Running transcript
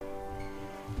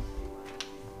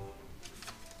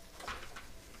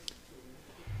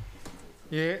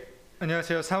예,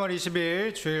 안녕하세요. 3월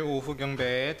 20일 주일 오후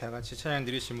경배 다 같이 찬양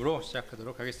드리심으로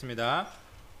시작하도록 하겠습니다.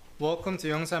 Welcome to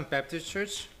Yongsan Baptist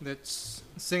Church. Let's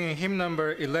sing hymn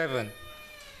number 11.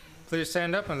 Please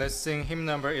stand up and let's sing hymn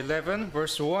number 11,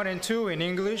 verse 1 and 2 in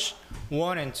English,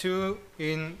 1 and 2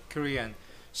 in Korean.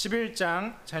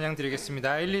 11장 찬양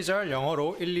드리겠습니다. 1, 2절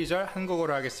영어로, 1, 2절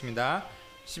한국어로 하겠습니다.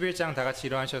 11장 다 같이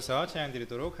일어나셔서 찬양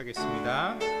드리도록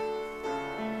하겠습니다.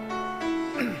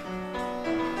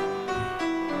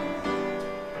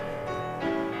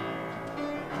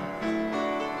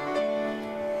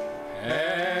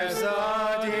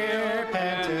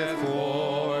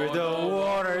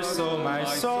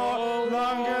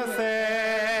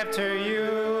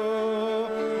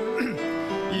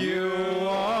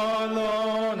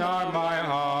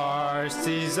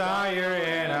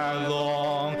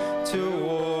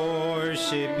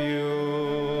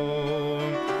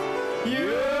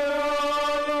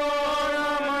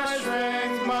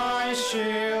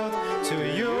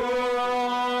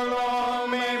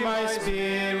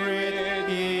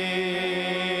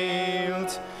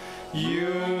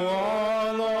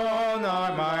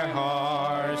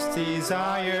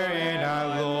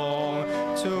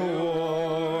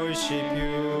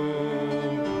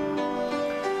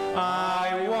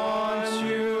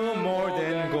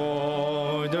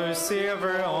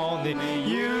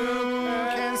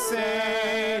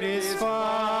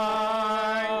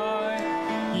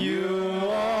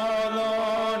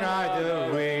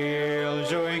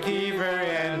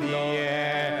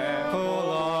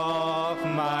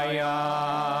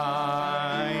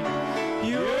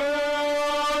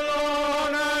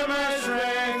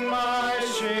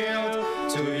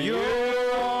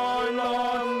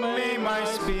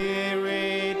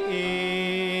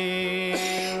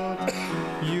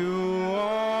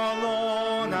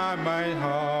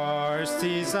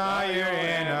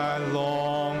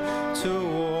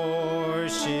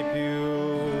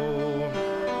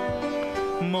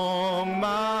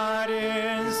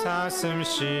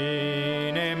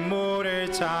 숨쉬는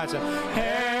물을 찾아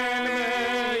헤매이듯이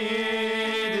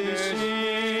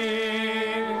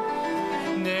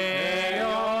내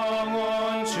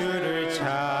영혼 주를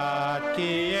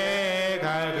찾기에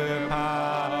갈급하나이다.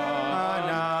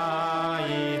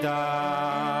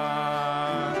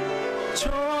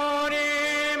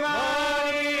 주님만이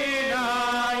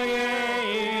나의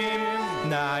힘,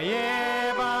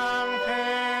 나의 방패,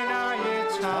 나의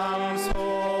참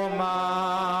소망.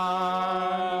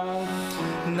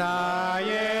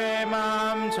 나의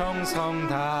맘 정성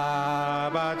다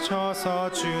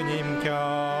바쳐서 주님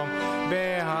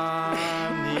경배합니다.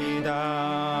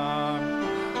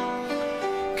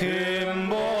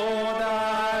 금보다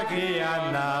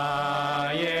귀한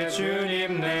나의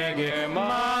주님 내게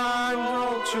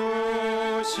만족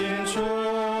주신 주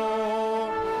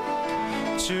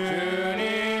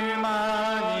주님만이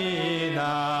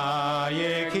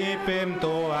나의 기쁨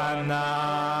또한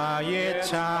나의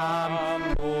참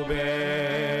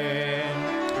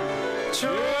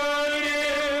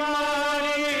주님만이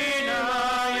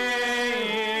나의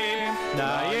힘,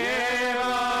 나의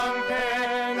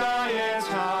방패, 나의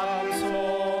참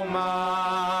소망.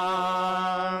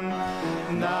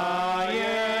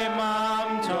 나의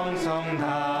맘 정성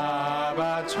다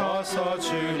바쳐서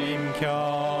주님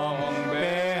경배합니다.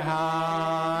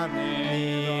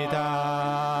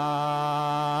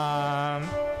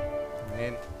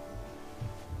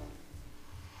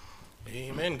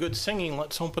 Amen. Good singing.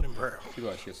 Let's open in prayer.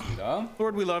 기도하시겠습니다.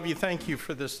 Lord, we love you. Thank you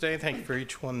for this day. Thank you for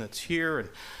each one that's here. And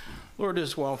Lord,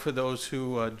 as well for those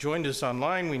who joined us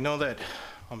online. We know that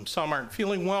some aren't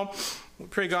feeling well. We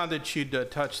pray, God, that you'd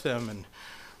touch them and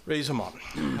raise them up.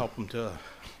 Help them to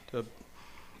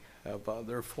have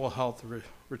their full health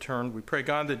returned. We pray,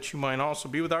 God, that you might also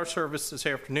be with our service this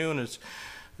afternoon as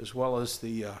well as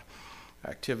the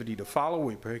activity to follow.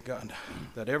 We pray, God,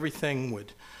 that everything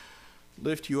would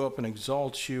lift you up and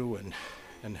exalt you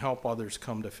and help others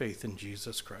come to faith in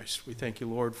Jesus Christ. We thank you,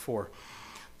 Lord, for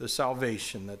the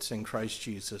salvation that's in Christ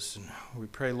Jesus. And we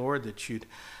pray, Lord, that you'd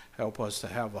help us to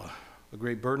have a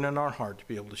great burden in our heart to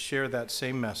be able to share that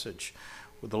same message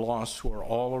with the lost who are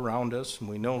all around us. And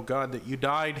we know, God, that you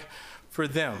died for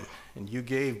them and you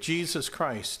gave Jesus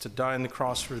Christ to die on the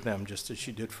cross for them just as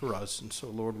you did for us. And so,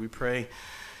 Lord, we pray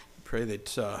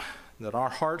that our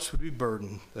hearts would be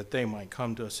burdened, that they might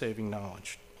come to a saving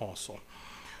knowledge also.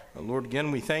 Lord, again,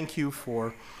 we thank you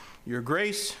for your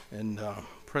grace, and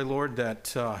pray, Lord,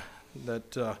 that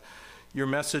your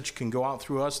message can go out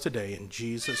through us today. In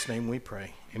Jesus' name we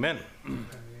pray. Amen.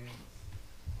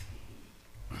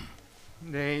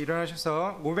 네,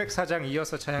 일어나셔서 504장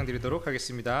이어서 찬양 드리도록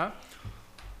하겠습니다.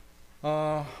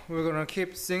 We're gonna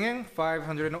keep singing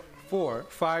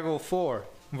 504,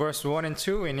 verse 1 and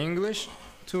 2 in English,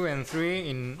 2 and 3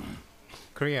 in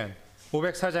Korean.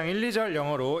 504장 1, 2절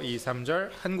영어로 2, 3절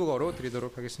한국어로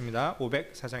드리도록 하겠습니다.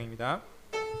 504장입니다.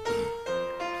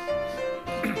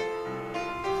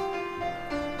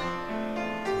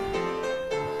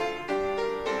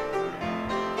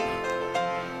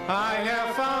 I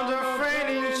have found a friend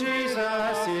in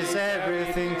Jesus, He's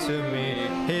everything to me.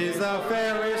 He's the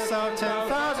fairest of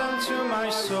 10,000 to my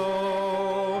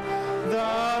soul.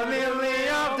 The lily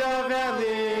of the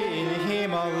valley, in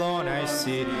Him alone I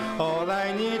see. All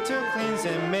I need to cleanse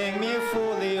and make me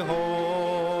fully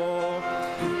whole.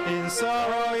 In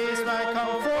sorrow is my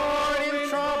comfort, in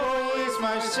trouble is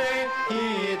my shame.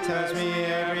 He tells me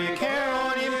every care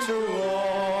on Him to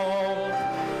roll.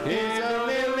 He's a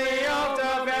lily of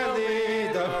the valley,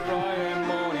 the bright and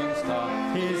morning star.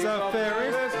 He's the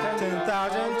fairest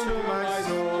 10,000 to my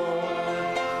soul.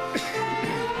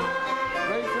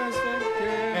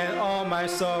 And all my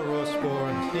sorrows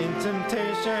born in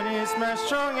temptation is my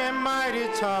strong and mighty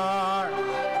tower.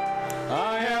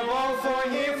 I have all for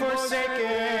Him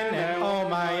forsaken and all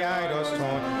my idols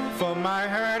torn from my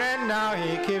hurt, and now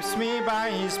He keeps me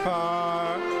by His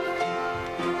power.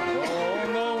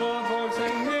 No one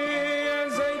forsake me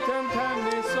and Satan tempt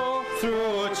me so.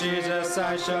 Through Jesus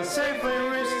I shall safely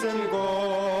reach and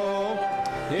go.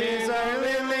 He's a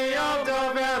lily of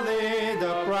the valley,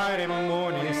 the bright and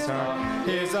morning star.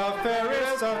 He's the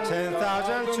fairest of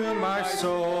 10,000 to my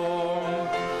soul.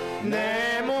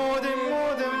 내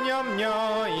모든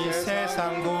염려 이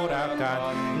세상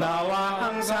불악한 나와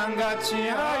항상 같이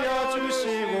하여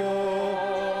주시고,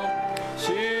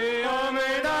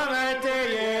 시험을 당할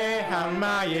때에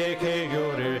악마의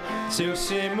계교를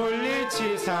즉시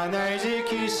물리치사 날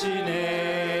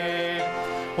지키시네.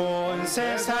 온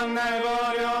세상 날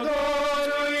버려도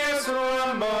주 예수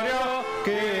안 버려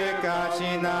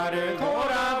끝까지 나를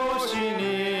돌아보시니.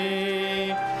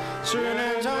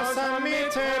 주는 저 산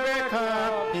밑에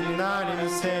백합 빛나는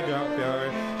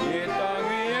새벽별, 이 땅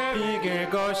위에 이길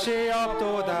것이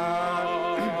없도다.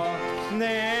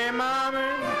 내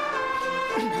맘을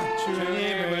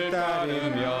주님을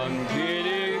따르면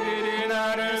길이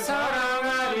나를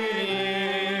사랑하리니.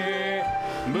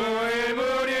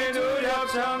 물이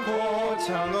두렵지 않고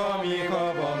창검이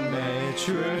겁없네.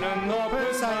 주는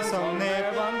높은 산성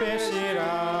내 방패시라.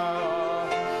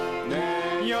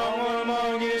 내 영혼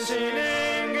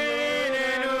먹이시는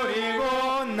그인을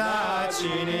누리고 나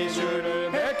친히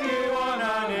주를 뵙기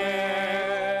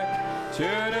원하네.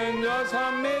 주는 저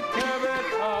산 밑에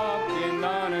백합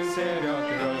빛나는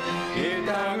새벽별, 이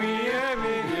땅 위에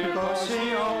믿을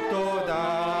것이 없도다.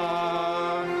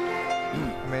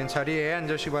 아멘. 자리에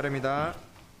앉으시기 바랍니다.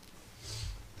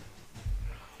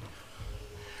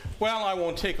 Well, I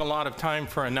won't take a lot of time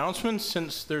for announcements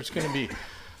since there's going to be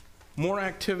more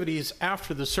activities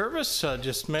after the service.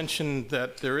 Just mentioned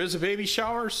that there is a baby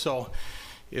shower, so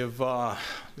if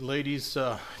ladies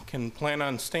can plan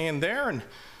on staying there and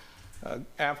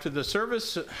after the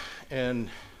service, and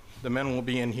the men will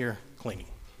be in here cleaning.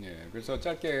 네, 그래서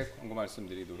짧게 광고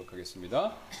말씀드리도록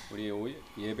하겠습니다. 우리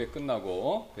예배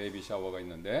끝나고 베이비 샤워가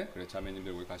있는데, 그래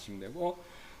자매님들 우리 가시면 되고,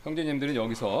 형제님들은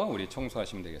여기서 우리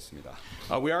청소하시면 되겠습니다.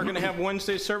 We are going to have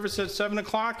Wednesday service at 7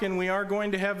 o'clock, and we are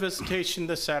going to have visitation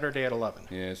this Saturday at 11.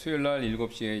 예, 수요일 날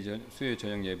 7시에 수요일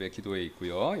저녁 예배 기도회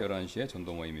있고요. 11시에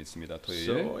전도 모임이 있습니다. 토요일.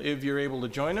 So if you're able to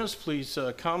join us, please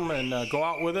come and go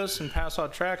out with us and pass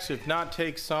out tracts. If not,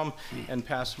 take some and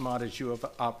pass them out as you have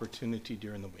opportunity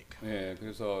during the week. 예,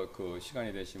 그래서 그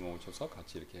시간이 되시면 오셔서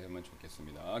같이 이렇게 하면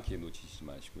좋겠습니다. 기회 놓치지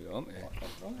마시고요. 예.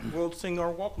 We'll sing our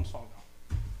welcome song now.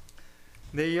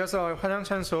 네, 이어서 환영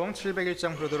찬송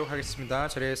 701장 부르도록 하겠습니다.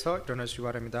 자리에서 일어나시기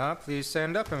바랍니다. Please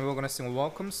stand up and we're going to sing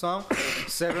welcome song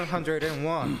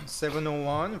 701,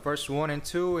 701 verse 1 and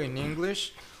 2 in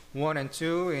English, 1 and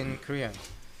 2 in Korean.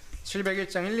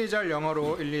 701장 1, 2절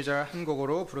영어로 1, 2절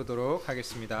한국어로 부르도록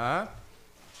하겠습니다.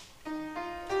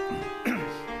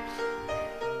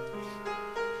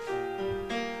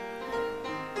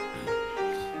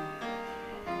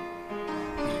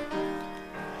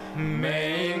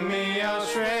 Make me a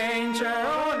stranger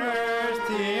on earth,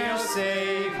 dear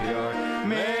Savior.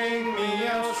 Make me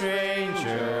a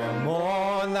stranger,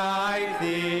 more like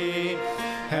Thee.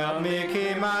 Help me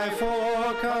keep my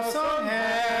focus on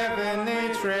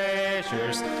heavenly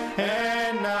treasures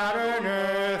and not on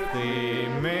earthly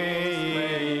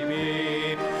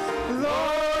maybe.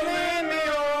 Lord, lead me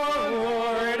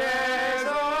onward as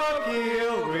a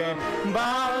pilgrim,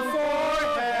 bound for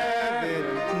heaven,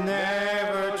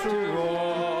 never to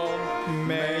roam.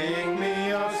 Make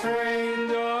me a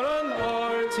stranger on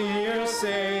earth,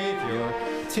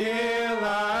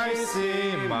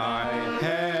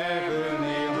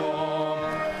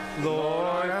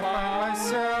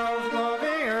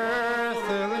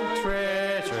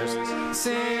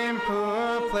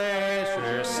 simple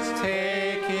pleasures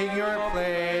taking your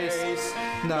place.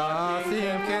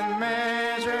 Nothing can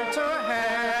measure to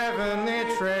heavenly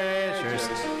treasures.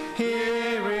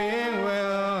 Hearing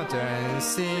well done,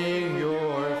 seeing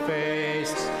your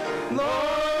face.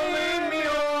 Lord, lead me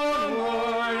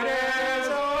onward as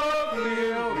a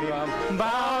pilgrim,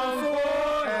 bound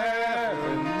for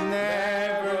heaven,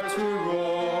 never to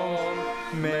roam.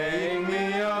 Make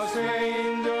me a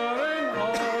stranger and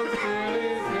hopefully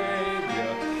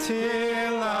Savior,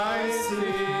 till I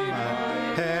see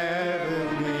my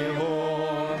heavenly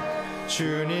home.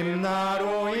 주님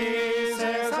나로 이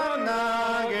세상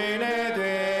나그네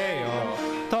되어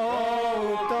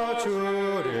더욱더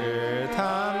주를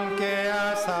닮게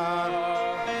하사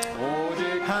오직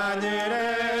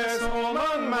하늘의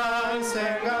소망만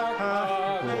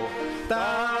생각하고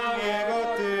땅의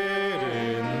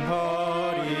것들은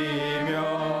버리며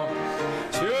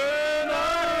주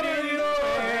나를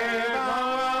인도해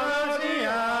방황하지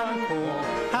않고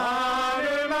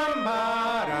하늘만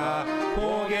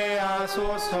바라보게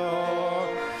하소서.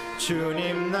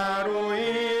 주님 나로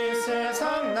이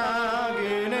세상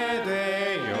나그네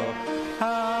되어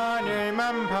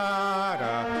하늘만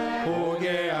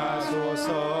바라보게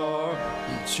하소서.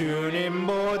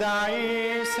 주님보다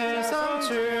이 세상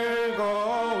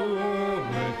즐거움을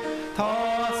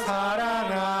더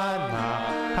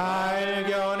사랑하나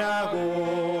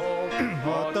발견하고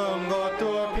어떤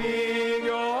것도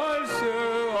비교할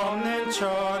수 없는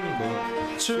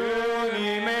천국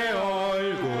주님의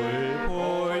얼굴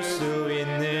볼 수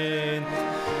있는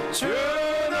주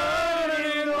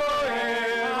나를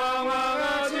인도해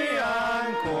방황하지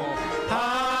않고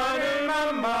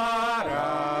하늘만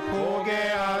바라보게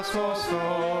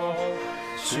하소서.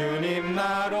 주님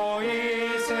나로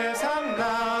이 세상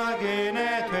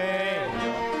나그네 되어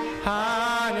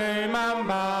하늘만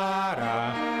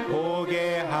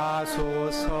바라보게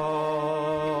하소서.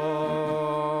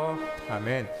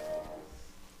 아멘.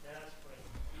 Let us pray.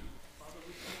 Father,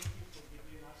 we thank you for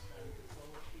giving us time to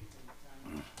fellowship and time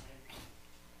to pray.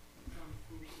 We come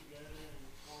close together and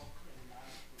talk and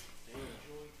laugh with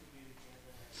joy to be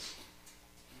together as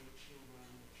your children,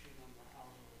 the children of the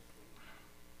house of faith.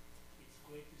 It's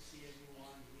great to see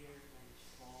everyone here and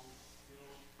strong, still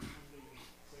under your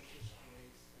precious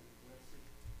grace and blessed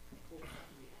hope that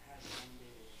we have one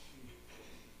day will see you.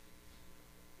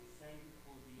 We thank you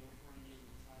for the offering and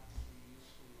the fact to be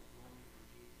used for your glory in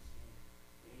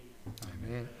Jesus' name. Amen.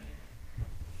 아멘.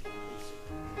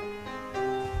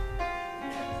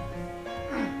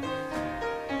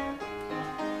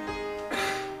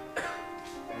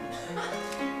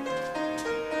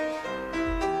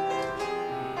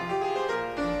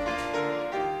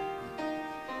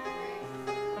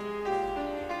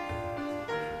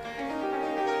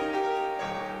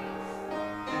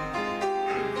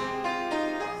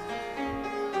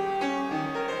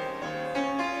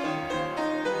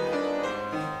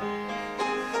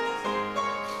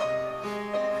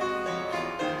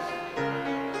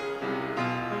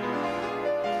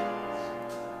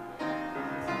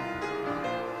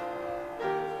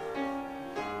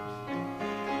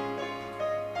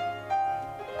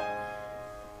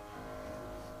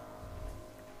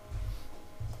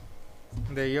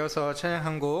 네, 이어서 찬양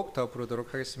한 곡 더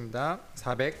부르도록 하겠습니다.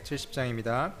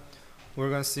 470장입니다. We're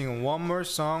going to sing one more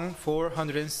song,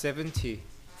 470.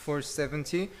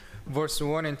 470, verse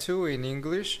 1 and 2 in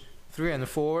English, 3 and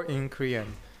 4 in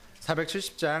Korean.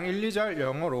 470장 1, 2절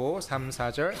영어로 3,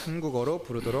 4절 한국어로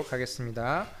부르도록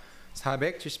하겠습니다.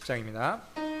 470장입니다.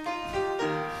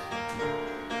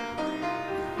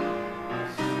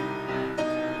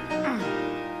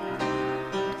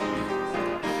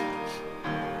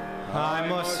 I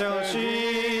must tell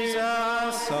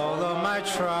Jesus all of my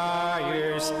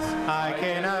trials. I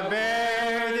cannot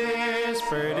bear these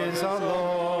burdens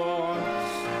alone.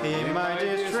 In my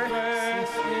distress,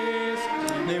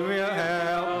 He will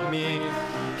help me.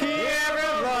 He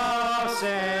ever loves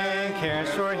and cares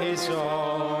for His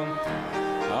own.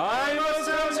 I must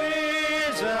tell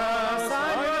Jesus,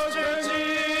 I must tell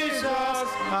Jesus,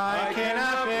 I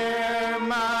cannot bear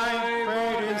my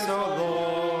burdens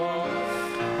alone.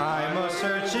 I must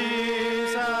search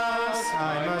Jesus,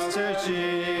 I must search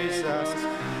Jesus.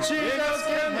 Jesus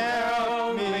can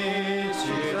help me,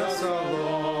 Jesus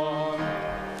alone.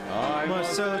 I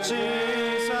must search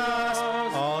Jesus,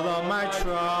 all of my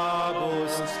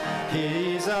troubles.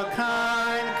 He's a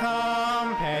kind,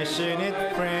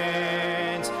 compassionate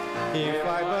friend. If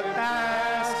I but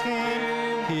ask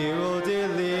Him, He will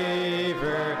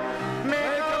deliver.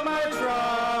 Make all my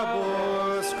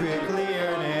troubles quickly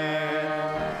an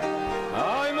end.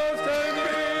 I must tell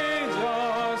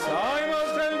Jesus, I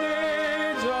must tell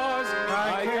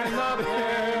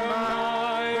bear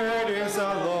my burdens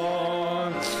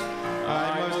alone.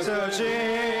 I must tell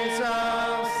Jesus,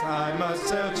 I must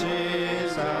tell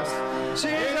Jesus.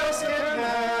 Jesus can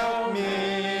help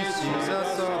me,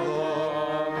 Jesus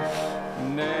alone.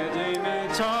 내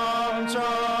짐이 점점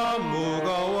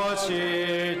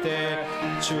무거워질 때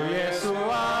주 예수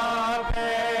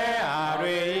앞에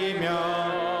아뢰이면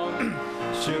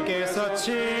주께서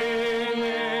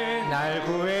친히 날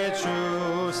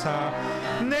구해주사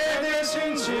내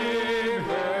대신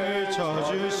짐을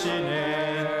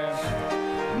져주시네.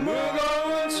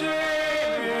 무거운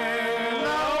짐을 나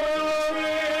홀로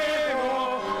지고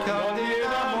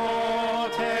견디다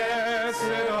못해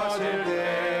쓰러질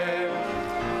때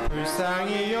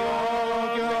불쌍히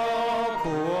여겨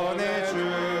구원해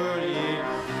주리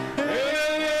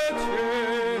은혜의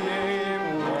주님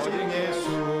오직 예수.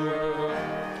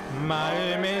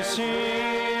 마음의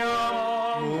시험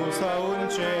무서운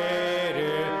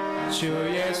죄를 주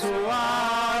예수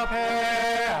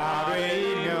앞에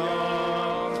아뢰이면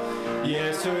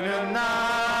예수는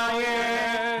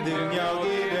나의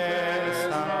능력이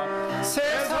되사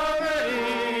세상을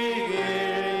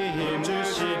이길 힘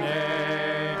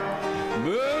주시네.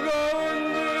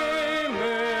 무거운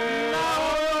짐을 나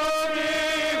홀로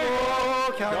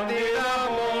지고 견디다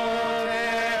못해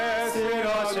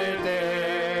쓰러질 때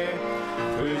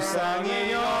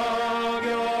불쌍히 여겨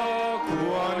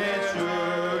구원해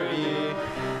주리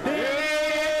이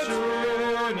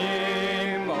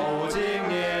주님 오직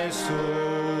예수.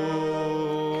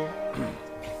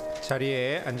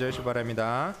 자리에 앉아주시기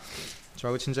바랍니다.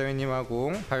 저하고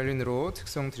진자매님하고 바이올린으로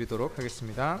특성 드리도록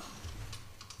하겠습니다.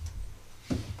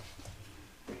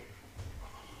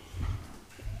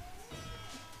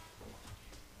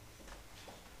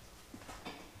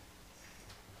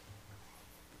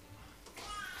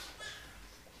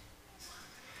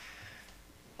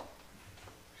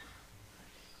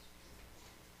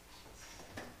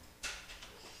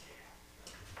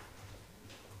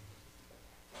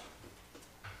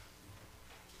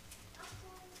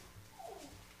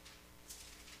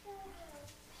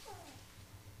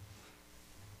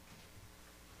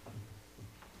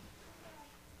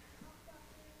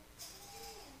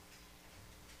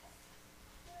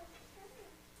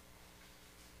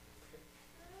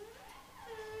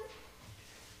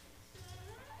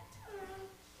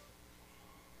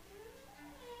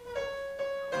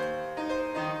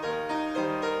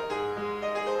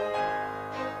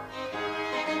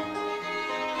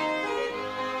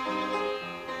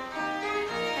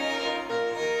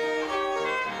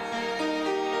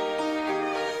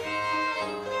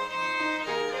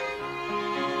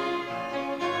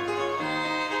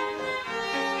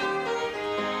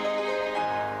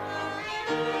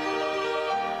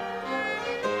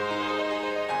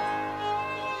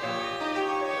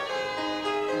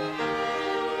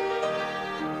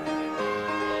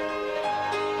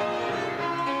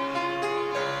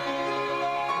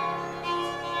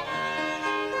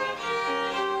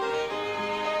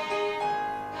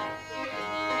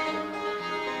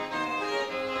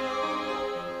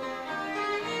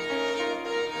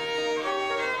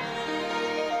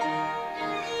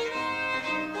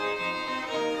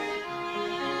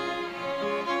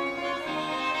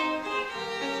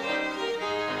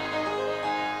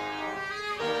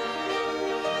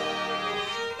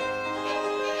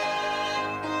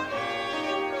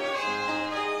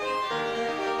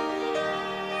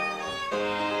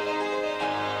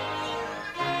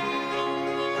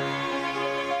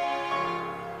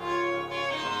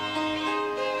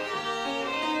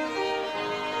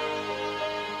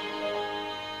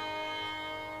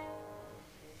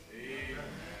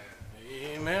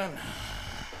 Amen.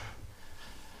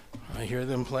 I hear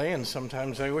them play, and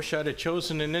sometimes I wish I'd have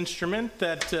chosen an instrument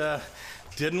that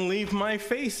didn't leave my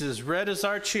face as red as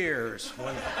our chairs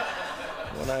when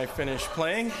I finish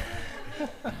playing.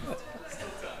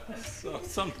 So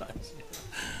sometimes.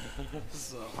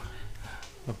 So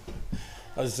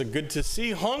it's good to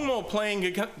see Hongmo playing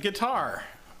guitar.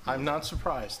 I'm not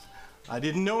surprised. I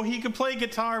didn't know he could play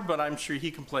guitar, but I'm sure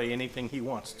he can play anything he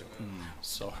wants to.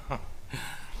 So.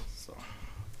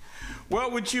 Well,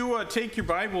 would you take your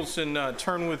Bibles and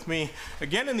turn with me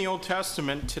again in the Old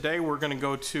Testament? Today we're going to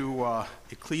go to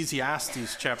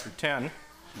Ecclesiastes chapter 10.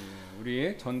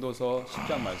 우리 전도서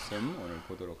 10장 말씀 오늘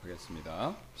보도록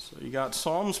하겠습니다. So you got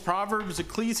Psalms, Proverbs,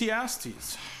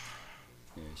 Ecclesiastes.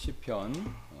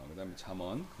 시편, 그다음에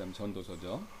잠언, 그다음에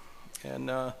전도서죠. And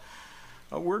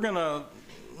we're going to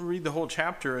read the whole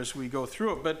chapter as we go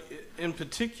through it, but in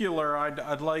particular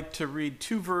I'd like to read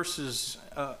two verses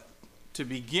to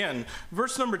begin.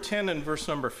 Verse number 10 and verse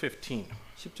number 15.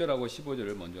 10절하고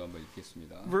 15절을 먼저 한번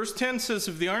읽겠습니다. Verse 10 says,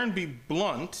 If the iron be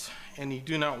blunt, and ye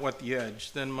do not whet the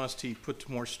edge, then must he put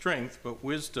to more strength, but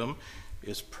wisdom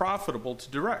is profitable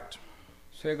to direct.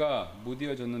 쇠가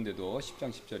무디어졌는데도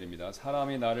 10장 10절입니다.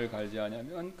 사람이 나를 갈지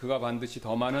아니하면 그가 반드시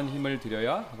더 많은 힘을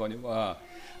들여야 하거니와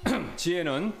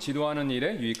지혜는 지도하는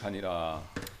일에 유익하니라.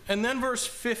 And then verse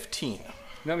 15.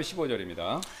 그 다음에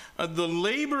 15절입니다. The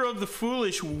labor of the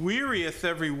foolish wearieth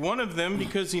every one of them,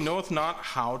 because he knoweth not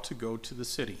how to go to the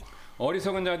city.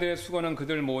 어리석은 자들의 수고는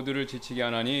그들 모두를 지치게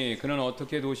하나니 그는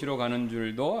어떻게 도시로 가는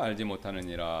줄도 알지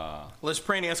못하느니라. Let's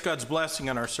pray and ask God's blessing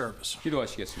on our service.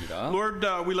 기도하시겠습니다. Lord,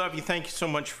 we love you. Thank you so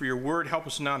much for your word. Help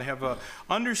us now to have an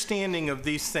understanding of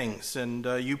these things. And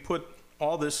you put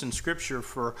all this in Scripture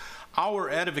for our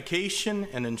edification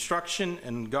and instruction.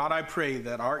 And God, I pray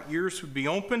that our ears would be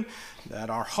open,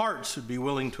 that our hearts would be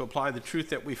willing to apply the truth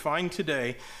that we find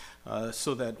today,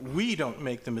 so that we don't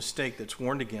make the mistake that's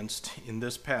warned against in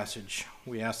this passage.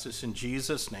 We ask this in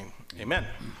Jesus' name. Amen.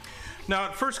 Now,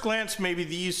 at first glance, maybe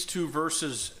these two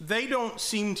verses, they don't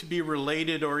seem to be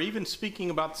related or even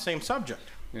speaking about the same subject.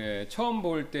 예, 처음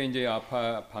볼 때 이제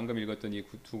방금 읽었던 이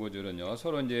두 구절은요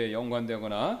서로 이제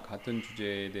연관되거나 같은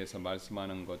주제에 대해서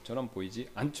말씀하는 것처럼 보이지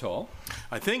않죠.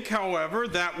 I think, however,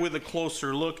 that with a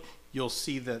closer look, you'll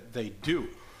see that they do.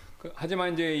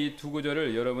 하지만 이제 이 두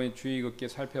구절을 여러분이 주의 깊게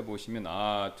살펴보시면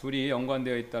둘이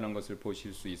연관되어 있다는 것을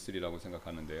보실 수 있으리라고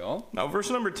생각하는데요. Now,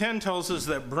 verse number 10 tells us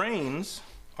that brains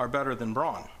are better than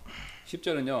brawn,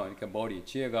 10절은요, 이렇게 머리,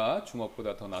 지혜가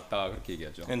주먹보다 더 낫다 그렇게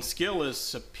얘기하죠. and skill is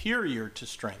superior to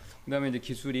strength. 그다음에 이제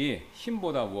기술이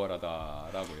힘보다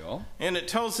우월하다라고요. And it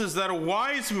tells us that a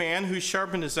wise man who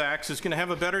sharpened his axe is going to have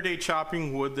a better day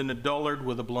chopping wood than a dullard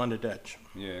with a blunted edge.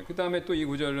 예, 그다음에 또 이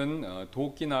구절은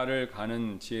도끼날을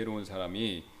가는 지혜로운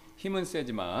사람이 힘은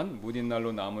세지만 무딘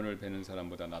날로 나무를 베는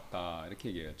사람보다 낫다 이렇게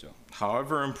얘기했죠.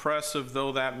 However impressive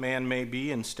though that man may be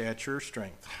in stature or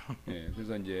strength. 예,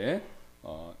 그래서 이제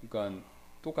그러니까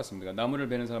똑같습니다. 나무를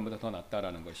베는 사람보다 더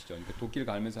낫다라는 것이죠. 그러니까 도끼를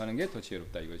갈면서 하는 게 더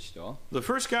지혜롭다 이것이죠. The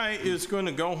first guy is going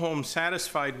to go home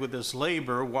satisfied with his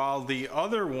labor, while the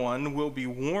other one will be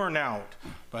worn out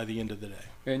by the end of the day.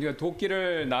 예, 그러니까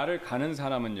도끼를 날을 가는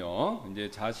사람은요, 이제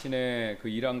자신의 그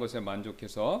일한 것에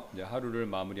만족해서 이제 하루를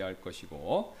마무리할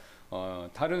것이고,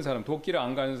 다른 사람 도끼를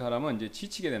안 가는 사람은 이제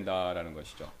지치게 된다라는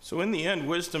것이죠. So in the end,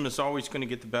 wisdom is always going to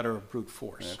get the better of brute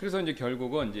force. 예, 그래서 이제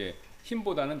결국은 이제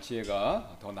힘보다는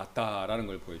지혜가 더 낫다라는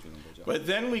걸 보여주는 거죠. But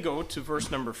then we go to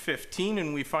verse number 15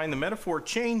 and we find the metaphor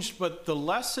changed, but the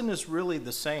lesson is really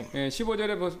the same. 예,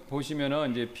 15절에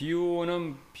보시면은 이제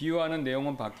비유하는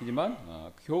내용은 바뀌지만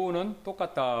교훈은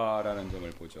똑같다라는 점을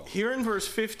보죠. Here in verse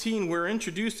 15, we're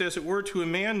introduced, as it were, to a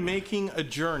man making a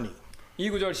journey. 이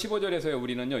구절 15절에서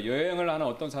우리는요 여행을 하는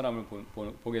어떤 사람을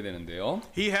보게 되는데요.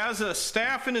 He has a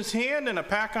staff in his hand and a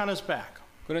pack on his back.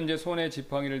 그는 이제 손에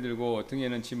지팡이를 들고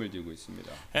등에는 짐을 지고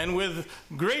있습니다. And with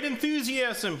great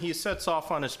enthusiasm, he sets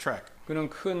off on his trek. 그는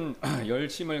큰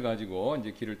열심을 가지고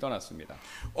이제 길을 떠났습니다.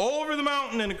 All over the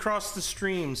mountain and across the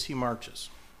streams he marches.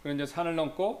 그는 이제 산을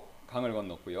넘고 강을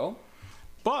건넜고요.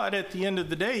 But at the end of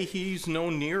the day, he's no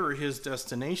nearer his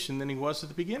destination than he was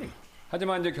at the beginning.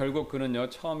 하지만 이제 결국 그는요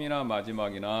처음이나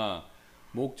마지막이나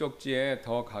목적지에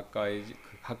더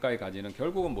가까이 가지는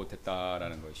결국은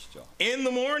못했다라는 것이죠. In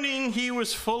the morning, he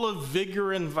was full of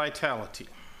vigor and vitality.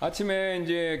 아침에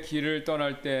이제 길을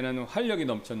떠날 때는 활력이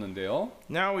넘쳤는데요.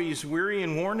 Now he's weary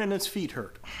and worn and his feet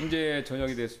hurt. 이제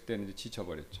저녁이 됐을 때는 이제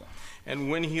지쳐버렸죠. And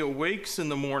when he awakes in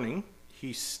the morning,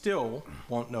 he still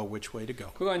won't know which way to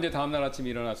go. 그가 이제 다음 날 아침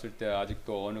일어났을 때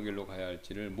아직도 어느 길로 가야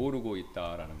할지를 모르고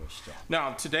있다라는 것이죠.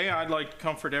 Now, today I'd like to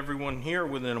comfort everyone here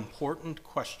with an important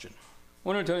question.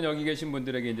 오늘 저는 여기 계신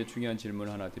분들에게 이제 중요한 질문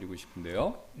하나 드리고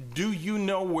싶은데요. Do you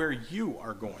know where you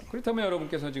are going? 그렇다면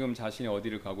여러분께서 지금 자신이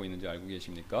어디를 가고 있는지 알고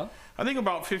계십니까? I think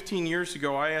about 15 years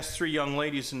ago, I asked 3 young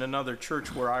ladies in another church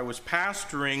where I was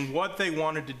pastoring what they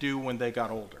wanted to do when they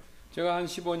got older. 제가 한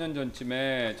 15년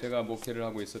전쯤에 제가 목회를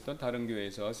하고 있었던 다른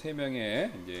교회에서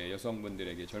 3명의 이제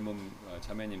여성분들에게 젊은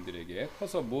자매님들에게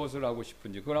커서 무엇을 하고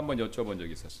싶은지 그걸 한번 여쭤본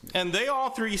적이 있었습니다. And they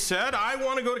all three said, I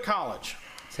want to go to college.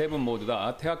 세 분 모두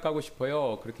다 대학 가고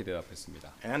싶어요. 그렇게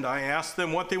대답했습니다. And I asked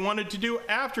them what they wanted to do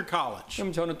after college.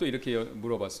 그럼 저는 또 이렇게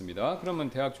물어봤습니다. 그러면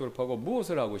대학 졸업하고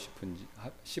무엇을 하고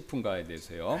싶은가에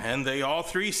대해서요. And they all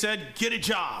three said, get a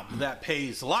job that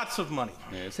pays lots of money.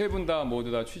 네, 세 분 다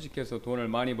모두 다 취직해서 돈을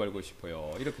많이 벌고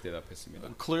싶어요. 이렇게 대답했습니다.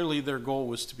 Clearly their goal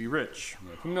was to be rich.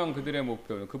 네, 분명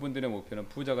그분들의 목표는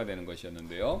부자가 되는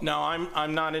것이었는데요. Now,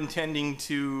 I'm not intending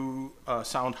to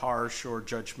sound harsh or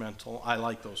judgmental. I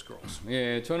like those girls.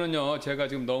 예, 저는요 제가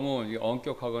지금 너무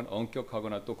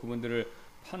엄격하거나 또 그분들을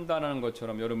판단하는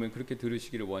것처럼 여러분이 그렇게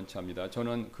들으시기를 원치합니다.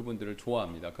 저는 그분들을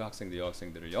좋아합니다. 그 학생들,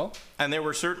 여학생들을요. And there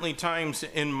were certainly times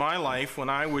in my life when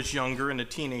I was younger and a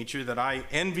teenager that I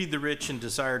envied the rich and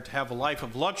desired to have a life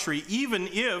of luxury, even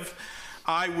if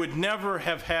I would never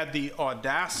have had the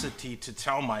audacity to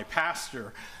tell my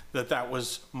pastor that that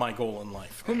was my goal in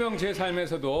life. 분명 제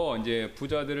삶에서도 이제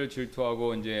부자들을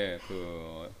질투하고 이제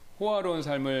그 호화로운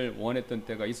삶을 원했던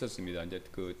때가 있었습니다. 이제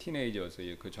그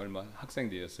티네이저였어요. 그 젊은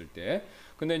학생들이었을 때.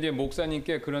 근데 이제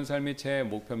목사님께 그런 삶이 제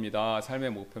목표입니다.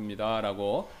 삶의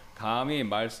목표입니다라고 감히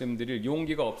말씀드릴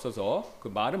용기가 없어서 그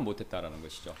말은 못했다라는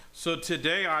것이죠. So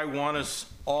today I want us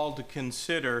all to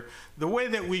consider the way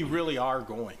that we really are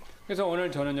going. 그래서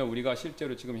오늘 저는요 우리가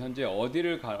실제로 지금 현재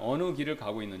어느 길을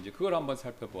가고 있는지 그걸 한번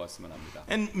살펴보았으면 합니다.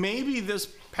 And maybe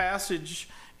this passage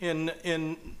in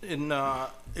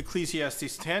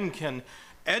Ecclesiastes 10 can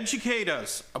educate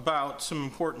us about some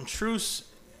important truths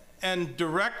and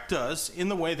direct us in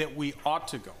the way that we ought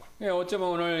to go. 네, 어쩌면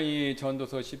오늘 이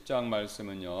전도서 10장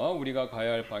말씀은요 우리가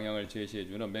가야 할 방향을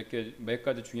제시해주는 몇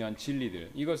가지 중요한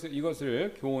진리들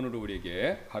이것을 교훈으로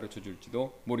우리에게 가르쳐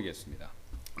줄지도 모르겠습니다.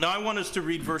 Now I want us to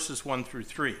read verses 1 through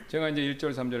 3. 제가 이제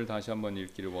 1절 3절을 다시 한번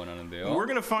읽기를 원하는데요. We're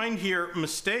going to find here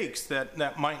mistakes that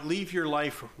might leave your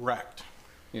life wrecked.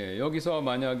 예, 여기서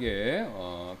만약에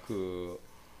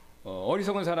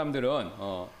어리석은 사람들은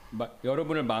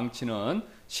여러분을 망치는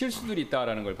실수들이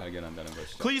있다라는 걸 발견한다는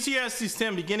것이죠. Ecclesiastes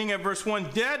 10, beginning at verse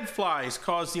 1, dead flies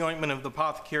cause the ointment of the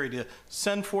apothecary to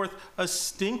send forth a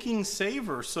stinking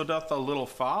savor, so doth a little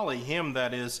folly him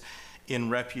that is in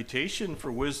reputation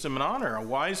for wisdom and honor. A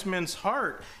wise man's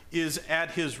heart is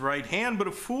at his right hand, but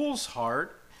a fool's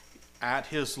heart at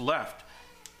his left.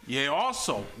 Yea,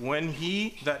 also, when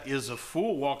he that is a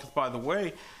fool walketh by the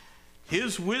way,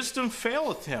 his wisdom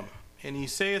faileth him, and he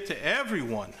saith to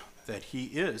everyone that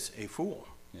he is a fool.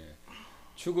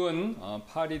 죽은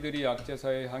파리들이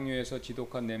약제사의 향유에서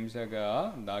지독한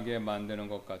냄새가 나게 만드는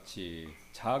것 같이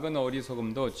작은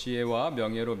어리석음도 지혜와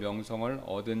명예로 명성을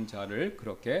얻은 자를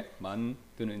그렇게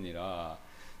만드느니라.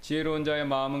 지혜로운 자의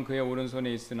마음은 그의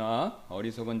오른손에 있으나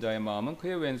어리석은 자의 마음은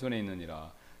그의 왼손에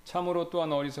있느니라. 참으로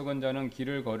또한 어리석은 자는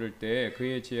길을 걸을 때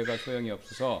그의 지혜가 소용이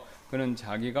없어서 그는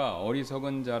자기가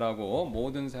어리석은 자라고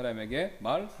모든 사람에게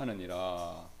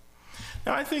말하느니라.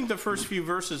 Now, I think the first few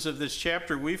verses of this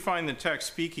chapter, we find the text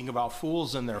speaking about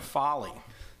fools and their folly.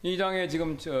 이 장의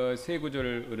지금 세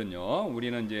구절을은요,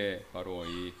 우리는 이제 바로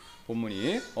이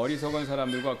본문이 어리석은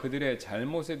사람들과 그들의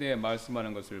잘못에 대해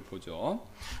말씀하는 것을 보죠.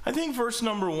 I think verse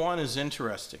number 1 is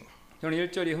interesting. 저는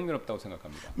 1절이 흥미롭다고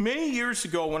생각합니다. Many years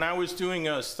ago, when I was doing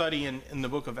a study in the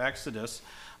book of Exodus,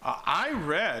 I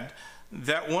read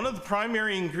that one of the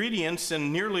primary ingredients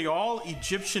in nearly all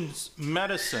Egyptian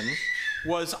medicine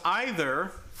was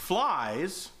either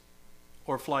flies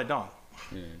or fly dung.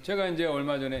 예, 제가 이제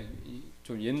얼마 전에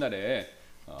좀 옛날에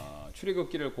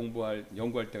출애굽기를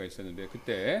연구할 때가 있었는데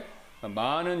그때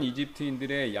많은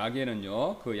이집트인들의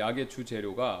약에는요 그 약의 주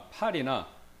재료가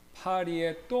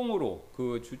파리의 똥으로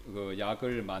그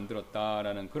약을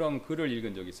만들었다라는 그런 글을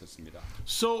읽은 적이 있었습니다.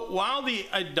 So while the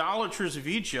idolaters of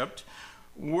Egypt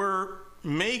were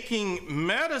making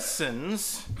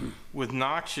medicines with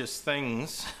noxious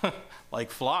things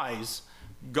like flies,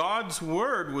 God's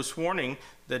word was warning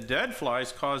that dead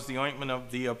flies caused the ointment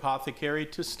of the apothecary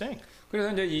to stink.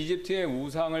 그래서 이제 이집트의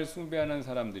우상을 숭배하는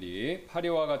사람들이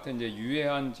파리와 같은 이제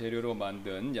유해한 재료로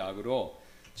만든 약으로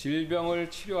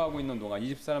질병을 치료하고 있는 동안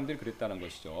이집트 사람들이 그랬다는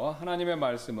것이죠. 하나님의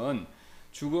말씀은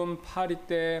죽은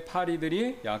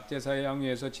파리들이 약제사의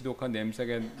향유에서 지독한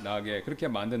냄새가 나게 그렇게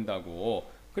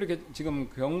만든다고 그렇게 지금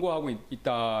경고하고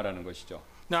있다라는 것이죠.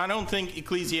 Now I don't think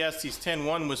Ecclesiastes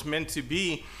 10:1 was meant to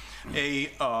be a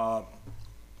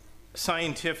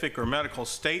scientific or medical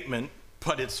statement,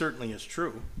 but it certainly is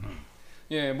true.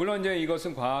 예, 물론 이제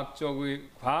이것은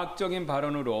과학적인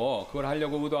발언으로 그걸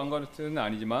하려고 의도한 것은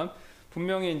아니지만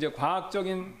분명히 이제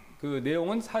과학적인 그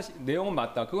내용은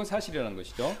맞다. 그건 사실이라는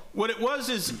것이죠. What it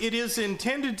was is it is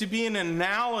intended to be an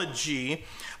analogy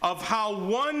of how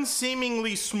one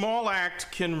seemingly small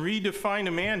act can redefine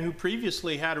a man who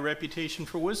previously had a reputation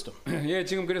for wisdom. 예,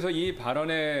 지금 그래서 이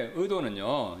발언의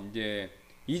의도는요. 이제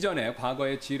이전에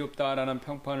과거에 지혜롭다라는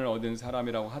평판을 얻은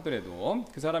사람이라고 하더라도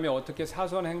그 사람이 어떻게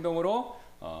사소한 행동으로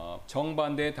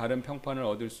정반대의 다른 평판을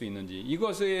얻을 수 있는지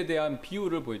이것에 대한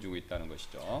비유를 보여주고 있다는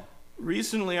것이죠.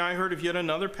 Recently, I heard of yet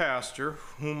another pastor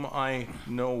whom I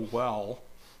know well,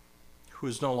 who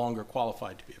is no longer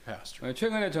qualified to be a pastor.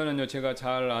 최근에 저는요, 제가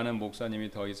잘 아는 목사님이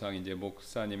더 이상 이제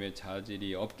목사님의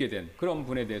자질이 없게 된 그런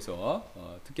분에 대해서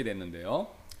듣게 됐는데요.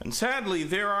 And sadly,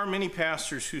 there are many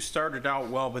pastors who started out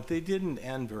well, but they didn't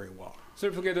end very well.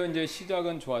 슬프게도 이제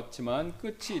시작은 좋았지만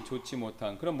끝이 좋지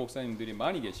못한 그런 목사님들이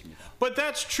많이 계십니다. But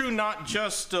that's true not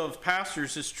just of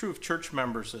pastors, it's true of church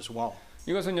members as well.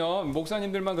 이것은요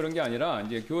목사님들만 그런 게 아니라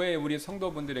이제 교회의 우리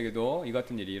성도분들에게도 이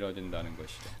같은 일이 이루어진다는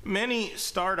것이죠. Many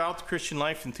start out the Christian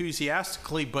life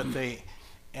enthusiastically, but they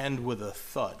end with a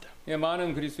thud. 예,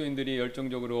 많은 그리스도인들이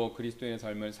열정적으로 그리스도의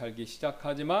삶을 살기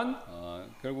시작하지만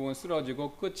결국은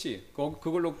쓰러지고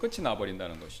그걸로 끝이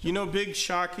나버린다는 것이죠. You know, big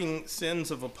shocking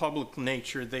sins of a public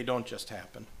nature, they don't just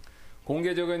happen.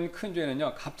 공개적인 큰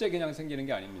죄는요 갑자기 그냥 생기는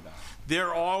게 아닙니다.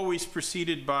 They're always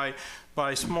preceded by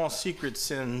small secret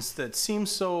sins that seem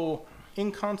so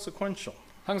inconsequential.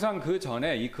 항상 그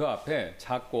전에 그 앞에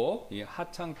작고 이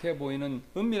하찮게 보이는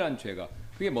은밀한 죄가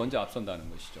그게 먼저 앞선다는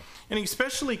것이죠. And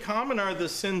especially common are the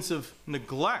sins of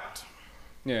neglect.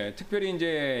 네, 특별히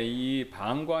이제 이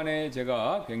방관의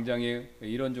죄가 굉장히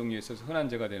이런 종류에 있어서 흔한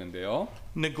죄가 되는데요.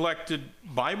 Neglected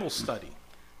Bible study,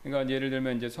 그러니까 예를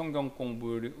들면 이제 성경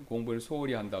공부를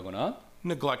소홀히 한다거나,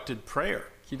 neglected prayer,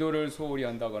 기도를 소홀히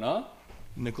한다거나,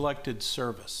 neglected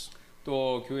service.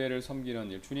 또 교회를 섬기는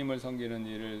일, 주님을 섬기는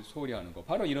일을 소홀히 하는 것,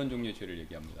 바로 이런 종류의 죄를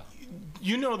얘기합니다.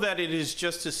 You know that it is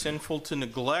just as sinful to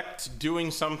neglect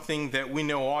doing something that we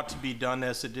know ought to be done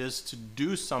as it is to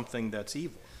do something that's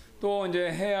evil. 또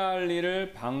이제 해야 할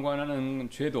일을 방관하는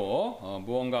죄도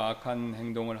무언가 악한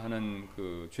행동을 하는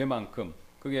그 죄만큼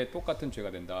그게 똑같은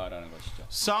죄가 된다라는 것이죠.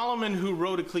 Solomon, who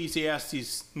wrote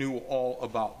Ecclesiastes, knew all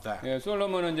about that. 예,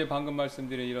 솔로몬은 이제 방금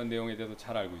말씀드린 이런 내용에 대해서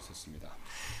잘 알고 있었습니다.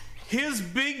 His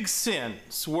big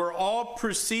sins were all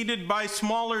preceded by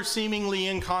smaller, seemingly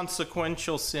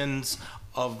inconsequential sins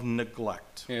of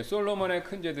neglect. 예, 솔로몬의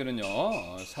큰 죄들은요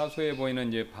사소해 보이는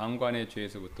이제 방관의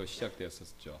죄에서부터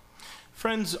시작되었었죠.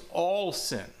 Friends, all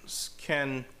sins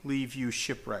can leave you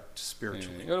shipwrecked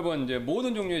spiritually. 예, 여러분 이제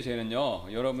모든 종류의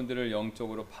죄는요 여러분들을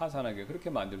영적으로 파산하게 그렇게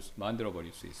만들어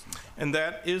버릴 수 있습니다. And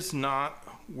that is not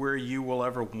where you will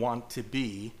ever want to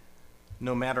be,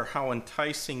 no matter how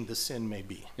enticing the sin may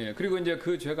be. 예, 그리고 이제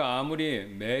그 죄가 아무리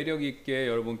매력 있게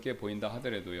여러분께 보인다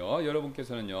하더라도요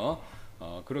여러분께서는요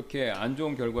그렇게 안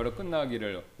좋은 결과로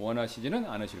끝나기를 원하시지는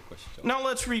않으실 것이죠. Now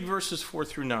let's read verses 4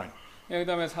 through 9. 예,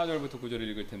 그다음에 4절부터 9절을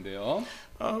읽을 텐데요.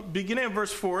 Beginning at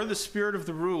verse 4, the spirit of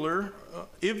the ruler,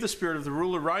 if the spirit of the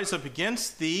ruler rise up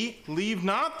against thee, leave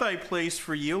not thy place,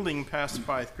 for yielding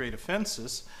pacifieth great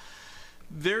offenses.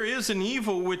 There is an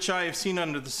evil which I have seen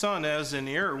under the sun, as an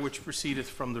error which proceedeth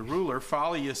from the ruler.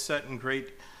 Folly is set in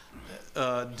great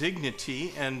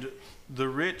dignity, and the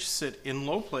rich sit in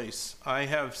low place. I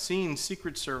have seen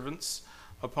secret servants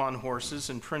upon horses,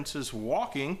 and princes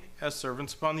walking as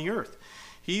servants upon the earth.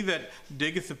 He that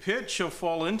diggeth a pit shall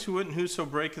fall into it, and whoso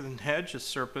breaketh an hedge, a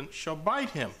serpent shall bite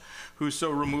him.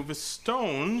 Whoso removeth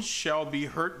stones shall be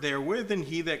hurt therewith, and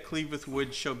he that cleaveth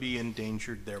wood shall be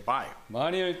endangered thereby.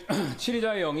 만일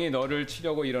치리자의 영이 너를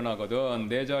치려고 일어나거든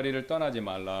내 자리를 떠나지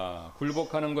말라.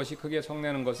 굴복하는 것이 크게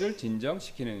성내는 것을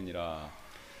진정시키느니라.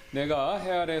 내가 해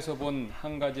아래에서 본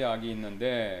한 가지 악이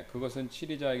있는데 그것은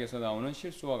치리자에게서 나오는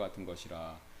실수와 같은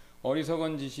것이라.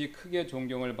 어리석은 짓이 크게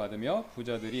존경을 받으며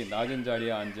부자들이 낮은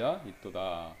자리에 앉아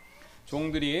있도다.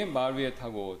 종들이 말 위에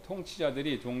타고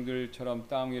통치자들이 종들처럼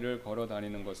땅 위를 걸어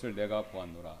다니는 것을 내가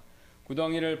보았노라.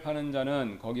 구덩이를 파는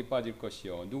자는 거기 빠질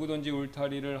것이요 누구든지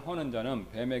울타리를 허는 자는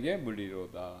뱀에게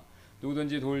물리로다.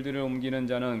 누구든지 돌들을 옮기는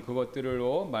자는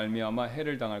그것들로 말미암아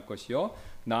해를 당할 것이요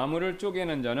나무를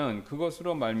쪼개는 자는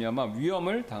그것으로 말미암아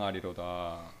위험을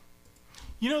당하리로다.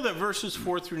 You know that verses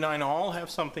 4 through 9 all have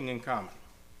something in common.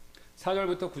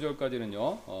 4절부터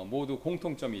 9절까지는요 모두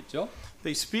공통점이 있죠.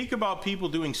 They speak about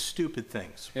people doing stupid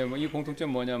things. 예, 이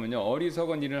공통점은 뭐냐면요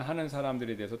어리석은 일을 하는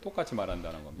사람들에 대해서 똑같이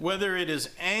말한다는 겁니다. Whether it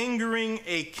is angering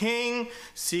a king,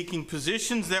 seeking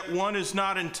positions that one is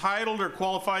not entitled or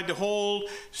qualified to hold,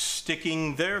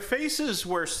 sticking their faces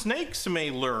where snakes may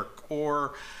lurk,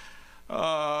 or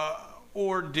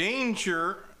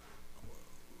danger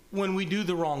when we do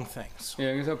the wrong things.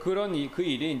 예, 그래서 그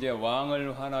일이 이제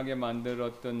왕을 화나게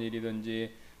만들었던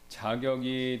일이든지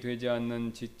자격이 되지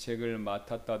않는 지책을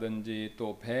맡았다든지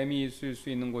또 뱀이 있을 수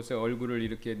있는 곳에 얼굴을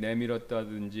이렇게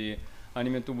내밀었다든지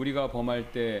아니면 또 우리가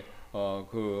범할 때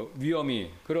그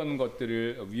그런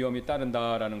것들을 위험이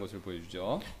따른다라는 것을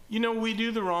보여주죠. You know, we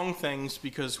do the wrong things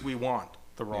because we want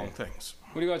the wrong things.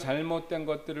 우리가 잘못된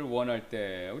것들을 원할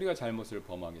때 우리가 잘못을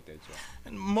범하게 되죠.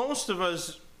 And most of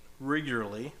us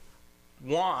regularly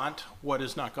want what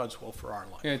is not God's will for our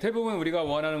life. 예, 대부분 우리가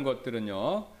원하는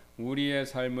것들은요. 우리의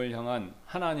삶을 향한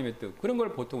하나님의 뜻 그런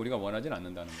걸 보통 우리가 원하진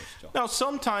않는다는 것이죠. Now,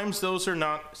 sometimes those are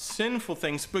not sinful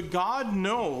things, but God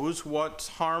knows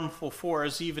what's harmful for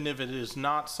us, even if it is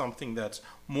not something that's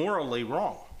morally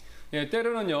wrong. 예,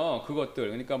 때로는요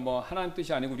그것들 그러니까 뭐 하나님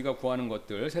뜻이 아니고 우리가 구하는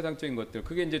것들 세상적인 것들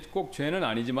그게 이제 꼭 죄는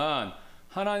아니지만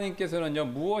하나님께서는요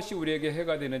무엇이 우리에게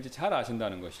해가 되는지 잘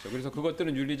아신다는 것이죠. 그래서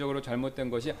그것들은 윤리적으로 잘못된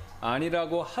것이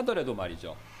아니라고 하더라도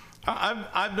말이죠.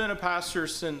 I've been a pastor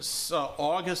since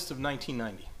August of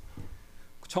 1990.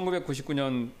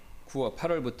 1999년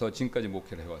 8월부터 지금까지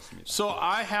목회를 해왔습니다. So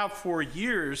I have for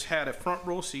years had a front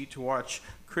row seat to watch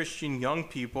Christian young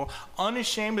people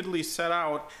unashamedly set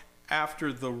out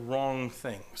after the wrong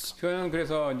things. 저는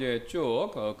그래서 이제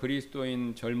쭉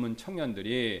그리스도인 젊은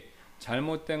청년들이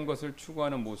잘못된 것을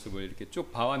추구하는 모습을 이렇게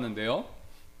쭉 봐왔는데요.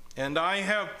 And I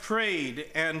have prayed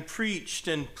and preached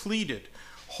and pleaded,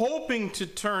 hoping to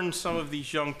turn some of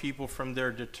these young people from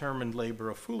their determined labor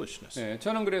of foolishness. 네,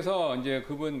 저는 그래서 이제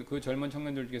그 젊은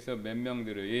청년들 중에서 몇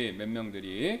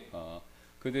명들이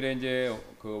그들의 이제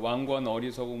그 완고한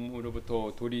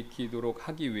어리석음으로부터 돌이키도록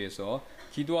하기 위해서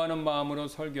기도하는 마음으로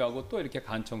설교하고 또 이렇게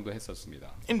간청도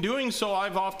했었습니다. In doing so,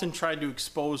 I've often tried to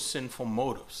expose sinful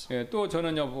motives. 예, 또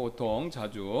저는요 보통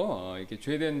자주 이렇게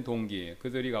죄된 동기,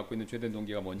 그들이 갖고 있는 죄된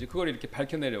동기가 뭔지 그걸 이렇게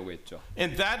밝혀내려고 했죠.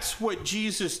 And that's what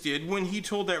Jesus did when he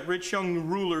told that rich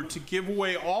young ruler to give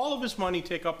away all of his money,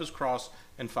 take up his cross,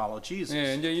 and follow Jesus.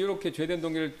 예, 이제 이렇게 죄된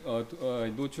동기를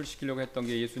노출시키려고 했던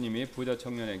게 예수님이 부자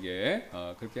청년에게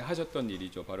그렇게 하셨던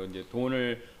일이죠. 바로 이제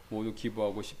돈을 모두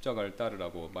기부하고 십자가를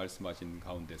따르라고 말씀하신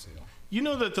가운데서요. You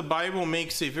know that the Bible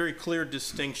makes a very clear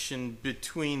distinction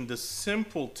between the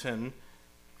simpleton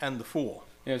and the fool.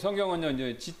 예, 성경은요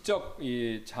이제 지적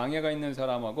이 장애가 있는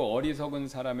사람하고 어리석은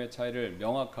사람의 차이를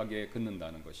명확하게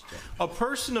긋는다는 것이죠. A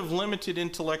person of limited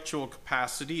intellectual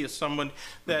capacity is someone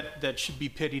that should be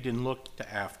pitied and looked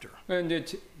after. 이제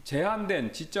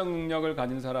제한된 지적 능력을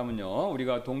가진 사람은요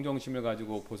우리가 동정심을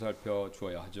가지고 보살펴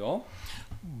주어야 하죠.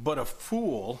 But a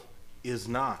fool is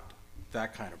not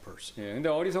that kind of person. 예, 근데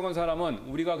어리석은 사람은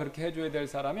우리가 그렇게 해줘야 될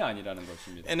사람이 아니라는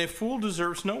것입니다. And a fool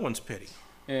deserves no one's pity.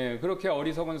 예, 그렇게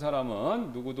어리석은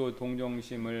사람은 누구의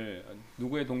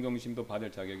동정심도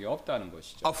받을 자격이 없다는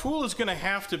것이죠. A fool is going to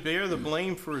have to bear the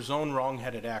blame for his own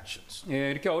wrong-headed actions.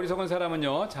 예, 이렇게 어리석은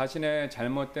사람은요 자신의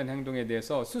잘못된 행동에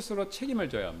대해서 스스로 책임을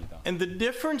져야 합니다. And the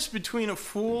difference between a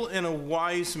fool and a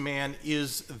wise man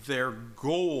is their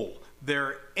goal,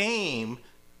 their aim,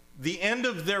 the end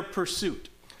of their pursuit.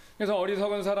 그래서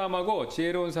어리석은 사람하고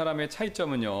지혜로운 사람의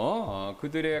차이점은요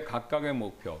그들의 각각의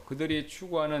목표, 그들이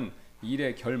추구하는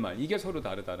일의 결말 이게 서로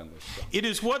다르다는 것이죠. It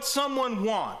is what someone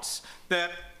wants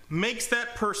that makes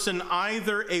that person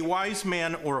either a wise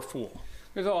man or a fool.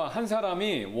 그래서 한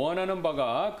사람이 원하는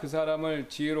바가 그 사람을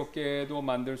지혜롭게도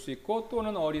만들 수 있고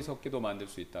또는 어리석게도 만들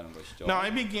수 있다는 것이죠. Now,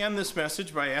 I began this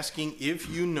message by asking if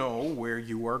you know where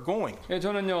you are going. 예,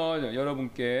 저는요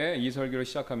여러분께 이 설교를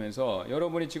시작하면서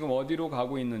여러분이 지금 어디로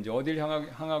가고 있는지 어디를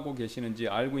향하고 계시는지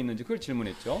알고 있는지 그걸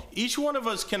질문했죠. Each one of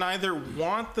us can either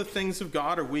want the things of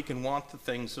God or we can want the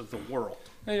things of the world.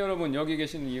 네, 여러분 여기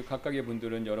계신 이 각각의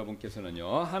분들은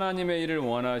여러분께서는요 하나님의 일을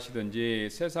원하시든지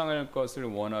세상의 것을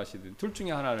원하시든 둘 중에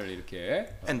하나를 이렇게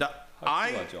And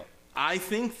하죠. I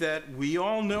think that we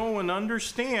all know and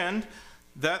understand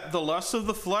that the lust of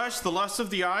the flesh, the lust of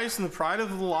the eyes, and the pride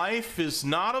of the life is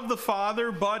not of the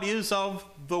Father, but is of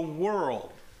the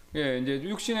world. 예, 이제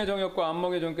육신의 정욕과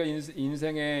안목의 정욕과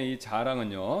인생의 이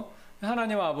자랑은요.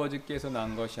 하나님 아버지께서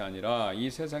난 것이 아니라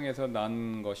이 세상에서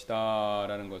난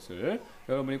것이다라는 것을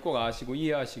여러분이 꼭 아시고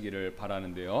이해하시기를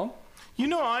바라는데요. You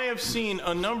know, I have seen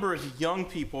a number of young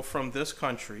people from this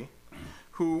country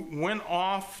who went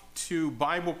off to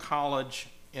Bible college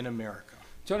in America.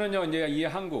 저는요 이제 이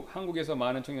한국에서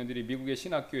많은 청년들이 미국의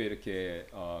신학교에 이렇게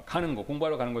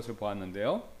공부하러 가는 것을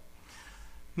보았는데요.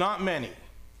 Not many.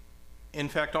 In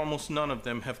fact, almost none of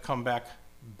them have come back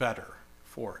better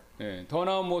for it. 예, 더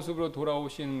나은 모습으로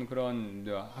돌아오신 그런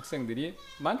학생들이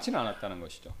많지는 않았다는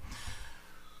것이죠.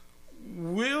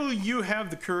 Will you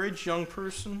have the courage, young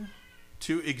person,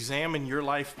 to examine your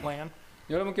life plan?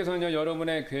 여러분께서는요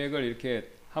여러분의 계획을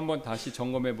이렇게 한번 다시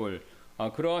점검해 볼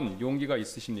그런 용기가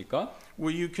있으십니까?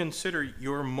 Will you consider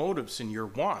your motives and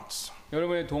your wants?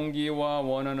 여러분의 동기와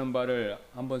원하는 바를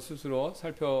한번 스스로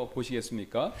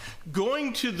살펴보시겠습니까?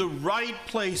 Going to the right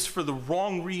place for the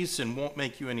wrong reason won't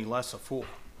make you any less a fool.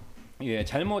 예,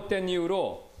 잘못된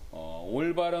이유로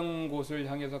올바른 곳을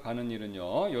향해서 가는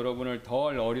일은요, 여러분을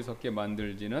덜 어리석게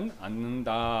만들지는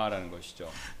않는다라는 것이죠.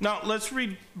 Now let's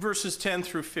read verses 10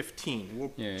 through 15.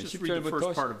 We'll 예, just read the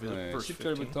first part of it, 10절부터, verse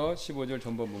 15. 10절부터 15절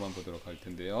전반부만 보도록 할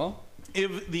텐데요.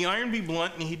 If the iron be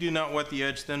blunt and he do not whet the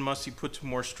edge, then must he put to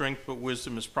more strength, but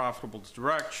wisdom is profitable to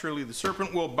direct. Surely the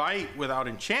serpent will bite without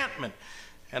enchantment,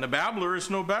 and a babbler is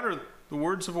no better. The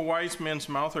words of a wise man's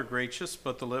mouth are gracious,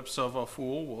 but the lips of a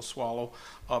fool will swallow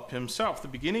up himself. The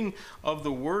beginning of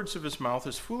the words of his mouth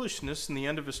is foolishness, and the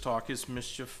end of his talk is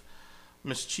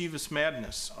mischievous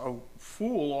madness. A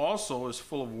fool also is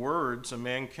full of words. A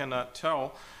man cannot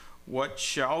tell what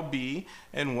shall be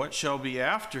and what shall be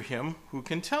after him. Who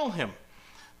can tell him?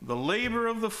 The labor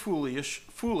of the foolish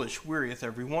wearieth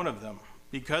every one of them,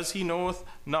 because he knoweth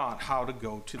not how to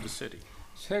go to the city.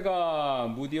 쇠가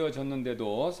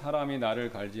무디어졌는데도 사람이 나를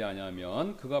갈지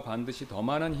아니하면 그가 반드시 더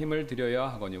많은 힘을 들여야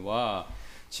하거니와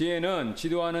지혜는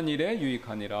지도하는 일에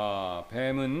유익하니라.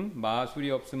 뱀은 마술이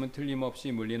없으면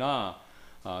틀림없이 물리나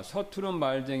서투른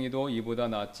말쟁이도 이보다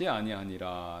낫지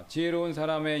아니하니라. 지혜로운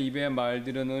사람의 입의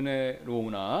말들은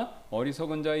은혜로우나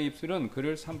어리석은 자의 입술은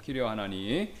그를 삼키려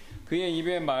하나니 그의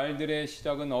입의 말들의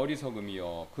시작은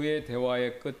어리석음이요 그의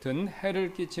대화의 끝은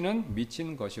해를 끼치는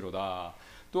미친 것이로다.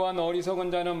 또한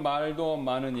어리석은 자는 말도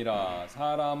많으니라.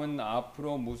 사람은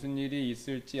앞으로 무슨 일이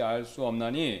있을지 알 수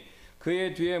없나니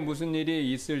그의 뒤에 무슨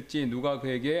일이 있을지 누가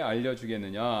그에게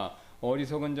알려주겠느냐.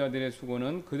 어리석은 자들의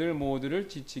수고는 그들 모두를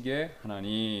지치게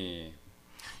하나니.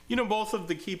 You know, both of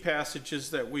the key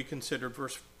passages that we considered,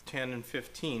 verse 10 and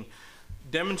 15,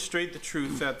 demonstrate the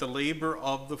truth that the labor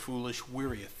of the foolish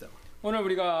wearieth them. 오늘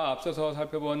우리가 앞서서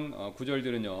살펴본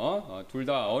구절들은요, 둘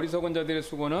다 어리석은 자들의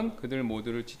수고는 그들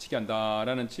모두를 지치게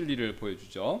한다라는 진리를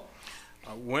보여주죠.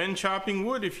 When chopping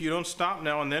wood, if you don't stop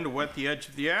now and then to whet the edge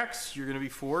of the axe, you're going to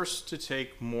be forced to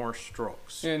take more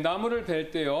strokes. 예, 나무를 벨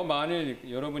때요, 만일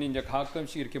여러분이 이제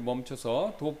가끔씩 이렇게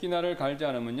멈춰서 도끼날을 갈지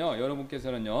않으면요,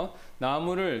 여러분께서는요,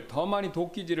 나무를 더 많이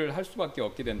도끼질을 할 수밖에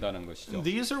없게 된다는 것이죠.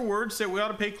 These are words that we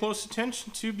ought to pay close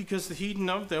attention to because the heeding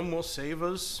of them will save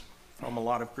us from a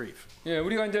lot of grief. 예,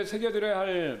 우리가 이제 새겨들어야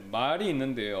할 말이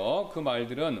있는데요, 그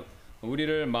말들은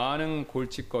우리를 많은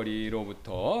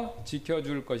골칫거리로부터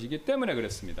지켜줄 것이기 때문에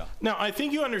그렇습니다. Now, I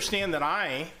think you understand that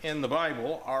I and the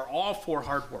Bible are all for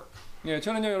hard work. 예,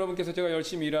 저는요 여러분께서 제가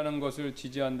열심히 일하는 것을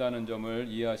지지한다는 점을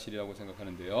이해하시리라고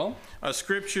생각하는데요.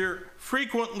 Scripture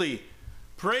frequently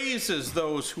praises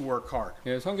those who work hard.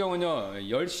 예, 성경은요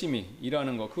열심히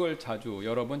일하는 거 그걸 자주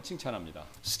여러 번 칭찬합니다.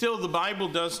 Still, the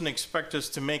Bible doesn't expect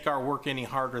us to make our work any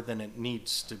harder than it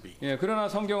needs to be. 예, 그러나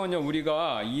성경은요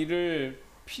우리가 일을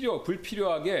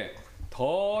불필요하게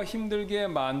더 힘들게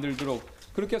만들도록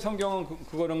그렇게 성경은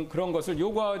그런 것을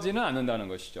요구하지는 않는다는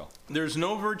것이죠. There's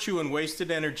no virtue in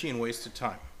wasted energy and wasted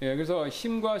time. 예, 그래서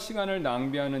힘과 시간을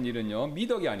낭비하는 일은요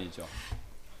미덕이 아니죠.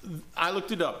 I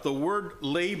looked it up. The word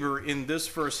labor in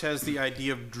this verse has the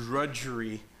idea of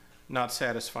drudgery, not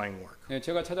satisfying work. 예,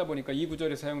 제가 찾아보니까 이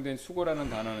구절에 사용된 수고라는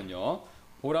단어는요.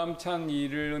 보람찬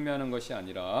일을 의미하는 것이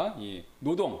아니라 이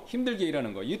노동, 힘들게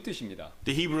일하는 거 이 뜻입니다.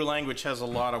 The Hebrew language has a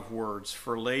lot of words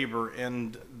for labor,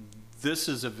 and this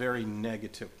is a very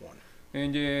negative one. 예,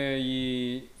 이제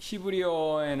이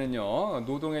히브리어에는요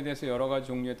노동에 대해서 여러 가지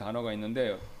종류의 단어가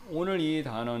있는데 오늘 이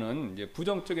단어는 이제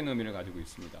부정적인 의미를 가지고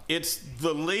있습니다. It's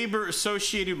the labor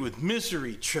associated with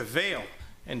misery, travail,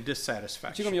 and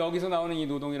dissatisfaction. 지금 여기서 나오는 이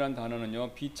노동이란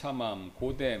단어는요 비참함,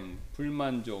 고됨,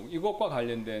 불만족 이것과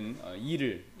관련된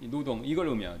일을 이 노동 이걸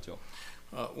의미하죠.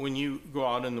 When you go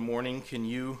out in the morning, can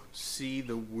you see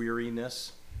the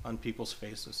weariness on people's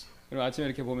faces? 그리고 아침에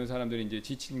이렇게 보면 사람들이 이제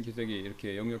지친 기색이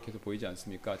이렇게 역력해서 보이지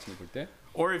않습니까? 아침에 볼 때.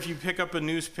 Or if you pick up a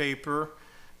newspaper,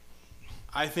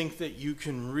 I think that you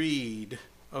can read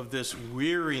of this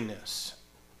weariness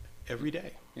every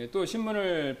day. 예, 또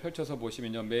신문을 펼쳐서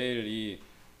보시면요 매일 이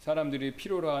사람들이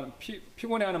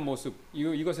피곤해하는 모습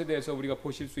이것에 대해서 우리가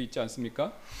보실 수 있지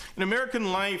않습니까? In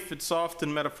American life, it's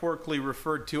often metaphorically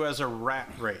referred to as a rat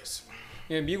race.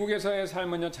 예, 미국에서의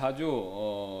삶은요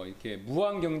자주 이렇게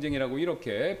무한 경쟁이라고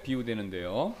이렇게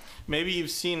비유되는데요. Maybe you've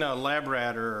seen a lab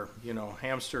rat or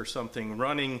hamster or something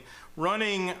running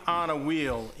on a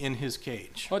wheel in his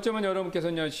cage. 어쩌면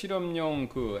여러분께서는요 실험용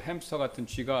그 햄스터 같은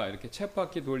쥐가 이렇게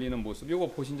쳇바퀴 돌리는 모습 이거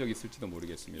보신 적 있을지도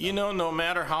모르겠습니다. You know, no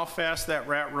matter how fast that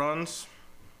rat runs,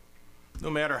 no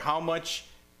matter how much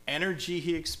energy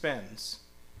he expends,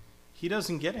 he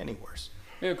doesn't get anywhere.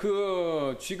 예,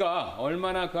 그 쥐가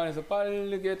얼마나 그 안에서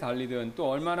빠르게 달리든 또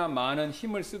얼마나 많은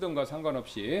힘을 쓰든가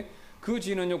상관없이 그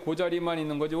쥐는요 그 자리만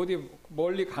있는 거지 어디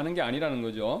멀리 가는 게 아니라는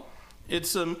거죠.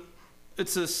 It's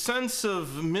a sense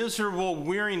of miserable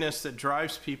weariness that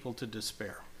drives people to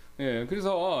despair. 예,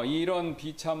 그래서 이런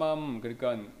비참함,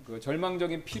 그러니까 그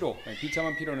절망적인 피로,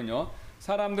 비참한 피로는요,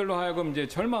 사람들로 하여금 이제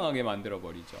절망하게 만들어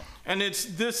버리죠. And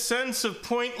it's this sense of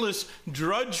pointless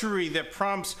drudgery that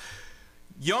prompts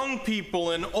young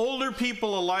people and older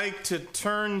people alike to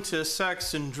turn to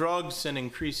sex and drugs and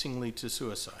increasingly to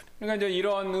suicide. 그러니까 이제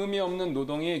이런 의미 없는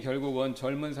노동이 결국은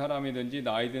젊은 사람이든지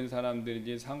나이 든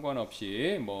사람들인지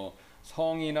상관없이 뭐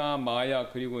성이나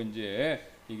마약 그리고 이제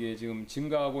이게 지금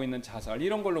증가하고 있는 자살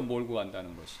이런 걸로 몰고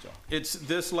간다는 것이죠. It's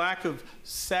this lack of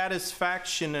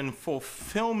satisfaction and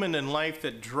fulfillment in life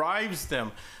that drives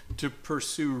them to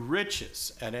pursue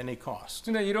riches at any cost.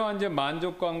 근데 이러한 이제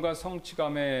만족감과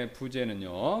성취감의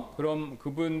부재는요. 그럼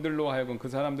그분들로 하여금 그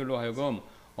사람들로 하여금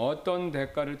어떤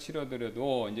대가를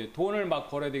치러더라도 이제 돈을 막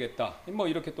벌어야 되겠다. 뭐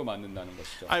이렇게 또 만든다는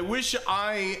것이죠. I wish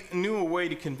I knew a way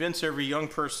to convince every young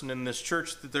person in this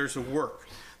church that there's a work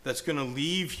that's going to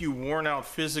leave you worn out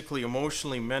physically,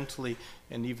 emotionally, mentally,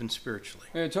 and even spiritually.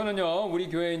 네, 저는요 우리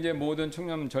교회 이제 모든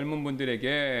청년 젊은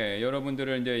분들에게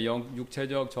여러분들을 이제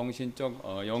육체적,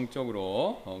 정신적,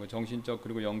 영적으로 정신적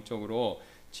그리고 영적으로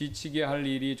지치게 할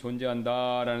일이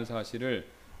존재한다라는 사실을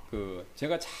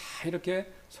제가 잘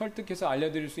이렇게 설득해서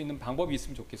알려드릴 수 있는 방법이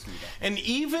있으면 좋겠습니다. And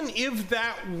even if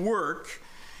that work,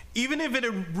 even if it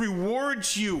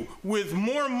rewards you with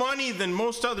more money than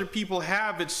most other people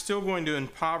have, it's still going to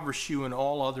impoverish you in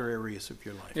all other areas of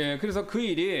your life. 예, 그래서 그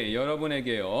일이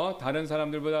여러분에게요 다른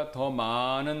사람들보다 더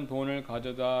많은 돈을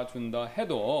가져다 준다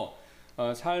해도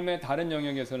삶의 다른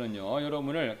영역에서는요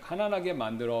여러분을 가난하게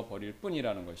만들어 버릴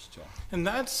뿐이라는 것이죠. And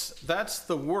that's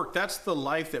the work, that's the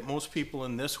life that most people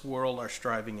in this world are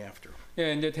striving after.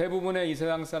 예, 이제 대부분의 이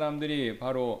세상 사람들이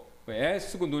바로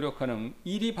애쓰고 노력하는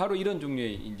일이 바로 이런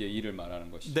종류의 이제 일을 말하는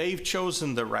것이죠. They've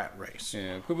chosen the rat race.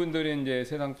 예, 그분들이 이제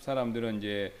세상 사람들은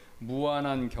이제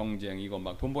무한한 경쟁 이거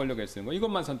막 돈 벌려고 애쓰는 거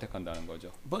이것만 선택한다는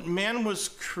거죠. But man was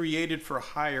created for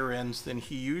higher ends than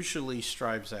he usually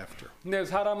strives after. 근데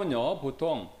사람은요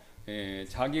보통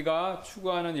자기가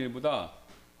추구하는 일보다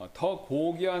더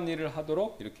고귀한 일을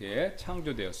하도록 이렇게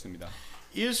창조되었습니다.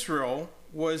 Israel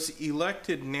was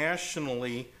elected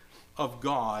nationally of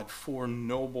God for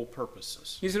noble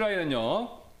purposes.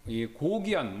 이스라엘은요 이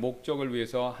고귀한 목적을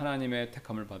위해서 하나님의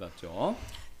택함을 받았죠.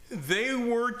 They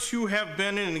were to have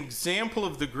been an example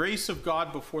of the grace of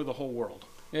God before the whole world.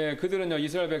 예, 그들은요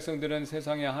이스라엘 백성들은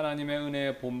세상에 하나님의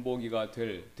은혜의 본보기가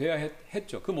돼야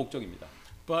했죠. 그 목적입니다.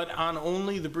 But on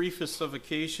only the briefest of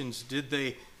occasions did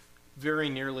they very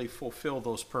nearly fulfill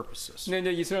those purposes.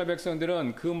 근데 이제 이스라엘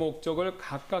백성들은 그 목적을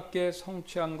가깝게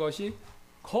성취한 것이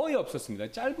거의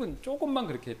없었습니다. 짧은 조금만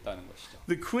그렇게 했다는 것이죠.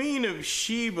 The queen of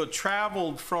Sheba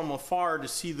traveled from afar to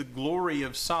see the glory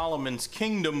of Solomon's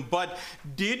kingdom, but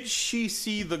did she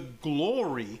see the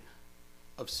glory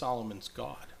of Solomon's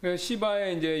God?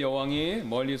 시바의 이제 여왕이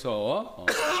멀리서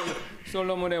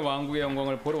솔로몬의 왕국의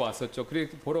영광을 보러 왔었죠.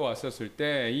 그렇게 보러 왔었을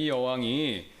때 이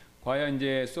여왕이 과연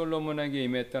이제 솔로몬에게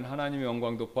임했던 하나님의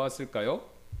영광도 보았을까요?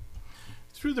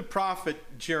 Through the prophet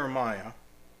Jeremiah,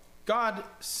 God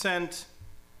sent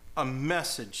a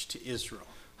message to Israel.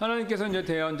 하나님께서 이제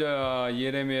대언자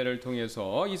예레미야를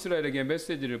통해서 이스라엘에게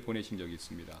메시지를 보내신 적이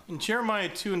있습니다. In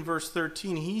Jeremiah 2 and verse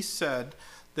 13, he said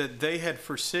that they had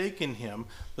forsaken him,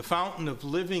 the fountain of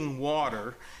living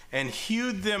water, and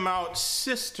hewed them out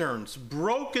cisterns,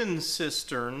 broken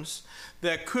cisterns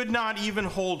that could not even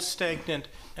hold stagnant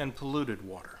and polluted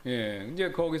water. 예, 이제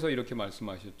거기서 이렇게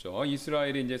말씀하셨죠.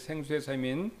 이스라엘이 이제 생수의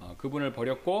샘인 그분을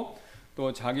버렸고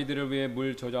또 자기들을 위해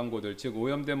물 저장고들 즉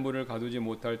오염된 물을 가두지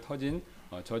못할 터진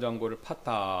저장고를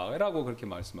팠다라고 그렇게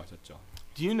말씀하셨죠.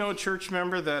 Do you know, church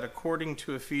member, that according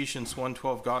to Ephesians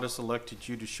 1:12, God has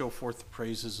elected you to show forth the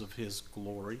praises of His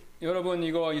glory? 여러분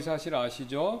이 사실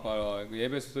아시죠?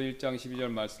 에베소서 1장 12절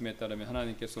말씀에 따르면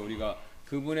하나님께서 우리가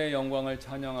그분의 영광을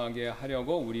찬양하게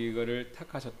하려고 우리를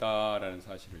택하셨다라는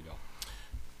사실을요.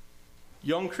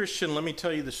 Young Christian, let me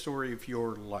tell you the story of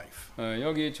your life.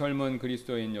 여기 젊은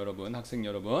그리스도인 여러분, 학생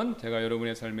여러분, 제가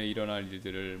여러분의 삶에 일어날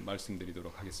일들을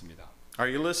말씀드리도록 하겠습니다. Are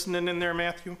you listening in there,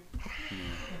 Matthew?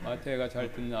 마태가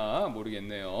잘 듣나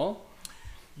모르겠네요.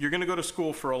 You're going to go to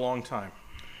school for a long time.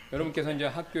 여러분께서 이제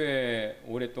학교에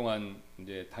오랫동안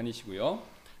이제 다니시고요.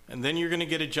 And then you're going to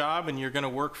get a job and you're going to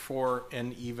work for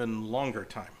an even longer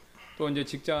time. 또 이제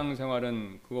직장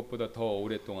생활은 그것보다 더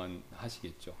오랫동안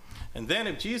하시겠죠. And then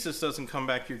if Jesus doesn't come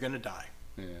back, you're going to die.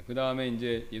 네, 그 다음에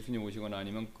이제 예수님 오시거나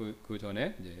아니면 그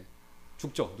전에 이제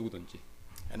죽죠, 누구든지.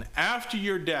 And after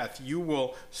your death, you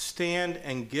will stand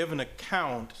and give an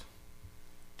account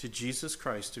to Jesus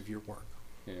Christ of your work.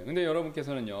 예, 근데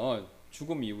여러분께서는요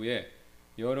죽음 이후에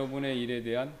여러분의 일에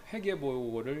대한 회개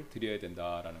보고를 드려야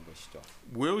된다라는 것이죠.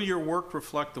 Will your work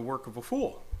reflect the work of a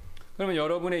fool? 그러면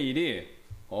여러분의 일이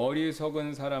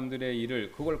어리석은 사람들의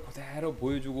일을 그걸 그대로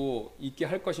보여주고 있게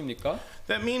할 것입니까?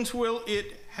 That means will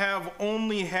it have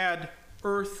only had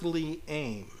earthly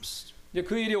aims? 이제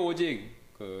그 일이 오직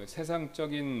그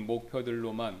세상적인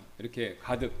목표들로만 이렇게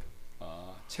가득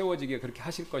채워지게 그렇게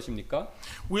하실 것입니까?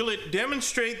 Will it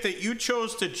demonstrate that you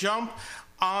chose to jump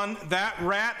on that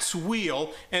rat's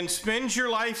wheel and spend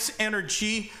your life's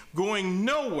energy going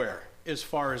nowhere as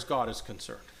far as God is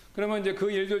concerned? 그러면 이제 그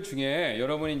일들 중에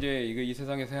여러분이 이제 이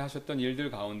세상에서 하셨던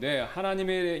일들 가운데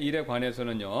하나님의 일에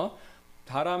관해서는요,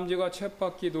 다람쥐가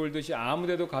쳇바퀴 돌듯이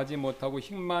아무데도 가지 못하고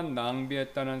힘만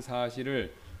낭비했다는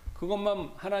사실을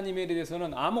그것만 하나님에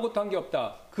대해서는 아무것도 한 게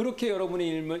없다. 그렇게 여러분의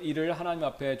일을 하나님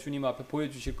앞에 주님 앞에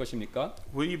보여주실 것입니까?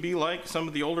 Will you be like some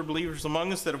of the older believers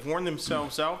among us that have worn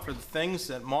themselves out for the things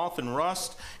that moth and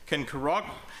rust can corrupt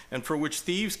and for which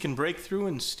thieves can break through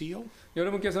and steal?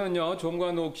 여러분께서는요,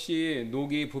 좀과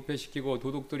녹이 부패시키고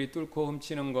도둑들이 뚫고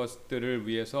훔치는 것들을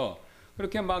위해서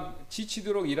그렇게 막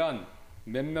지치도록 일한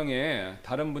몇 명의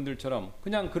다른 분들처럼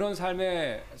그냥 그런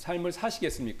삶을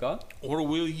사시겠습니까? Or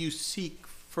will you seek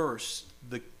first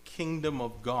the kingdom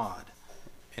of God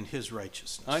and his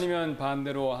righteousness? 아니면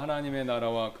반대로 하나님의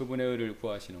나라와 그분의 의를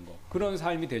구하시는 것, 그런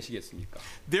삶이 되시겠습니까?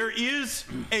 There is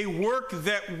a work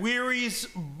that wearies,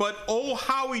 but oh,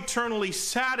 how eternally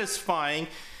satisfying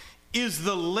is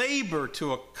the labor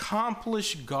to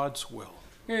accomplish God's will.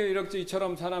 이렇게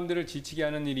이처럼 사람들을 지치게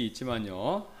하는 일이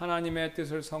있지만요, 하나님의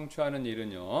뜻을 성취하는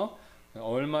일은요,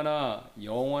 얼마나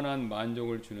영원한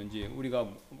만족을 주는지 우리가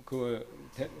그걸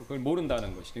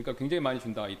모른다는 것이, 그러니까 굉장히 많이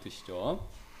준다 이 뜻이죠.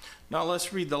 Now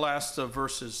let's read the last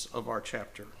verses of our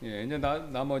chapter. 예, 이제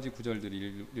나머지 구절들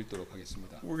읽도록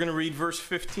하겠습니다. We're going to read verse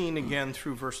 15 again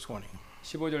through verse 20.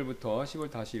 15절부터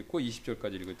 10절 다시 읽고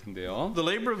 20절까지 읽을 텐데요. The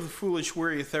labor of the foolish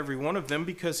wearieth every one of them,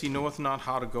 because he knoweth not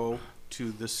how to go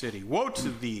to the city. Woe to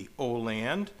thee, O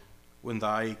land, when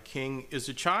thy king is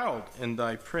a child, and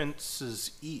thy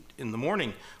princes eat in the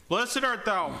morning. Blessed art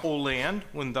thou, O land,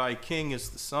 when thy king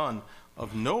is the son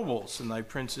of nobles, and thy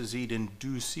princes eat in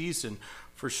due season,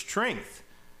 for strength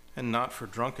and not for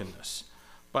drunkenness.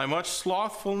 By much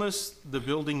slothfulness the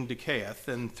building decayeth,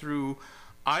 and through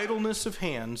idleness of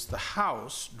hands the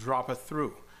house droppeth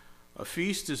through. A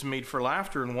feast is made for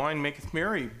laughter, and wine maketh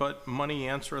merry, but money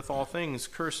answereth all things.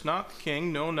 Curse not the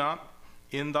king, no, not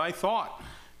in thy thought,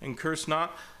 and curse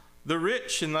not the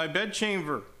rich in thy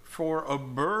bedchamber, for a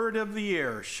bird of the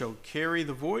air shall carry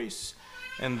the voice,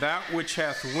 and that which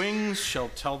hath wings shall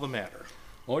tell the matter.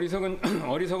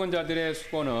 어리석은 자들의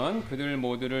수고는 그들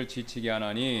모두를 지치게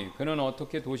하나니 그는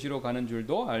어떻게 도시로 가는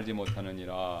줄도 알지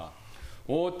못하느니라.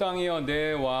 오 땅이여,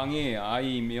 내 왕이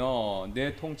아이이며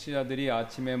내 통치자들이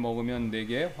아침에 먹으면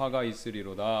내게 화가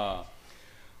있으리로다.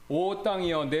 오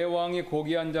땅이여, 내 왕이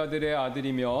고귀한 자들의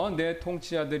아들이며 내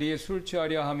통치자들이 술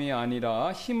취하려 함이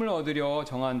아니라 힘을 얻으려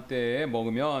정한 때에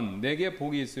먹으면 내게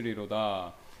복이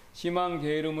있으리로다. 심한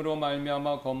게으름으로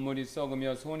말미암아 건물이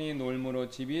썩으며 손이 놀므로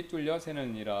집이 뚫려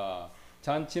새느니라.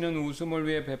 잔치는 웃음을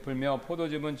위해 베풀며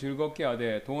포도즙은 즐겁게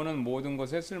하되 돈은 모든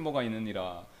것에 쓸모가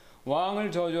있느니라.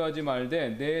 왕을 저주하지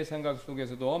말되 내 생각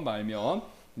속에서도 말며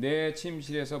내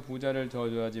침실에서 부자를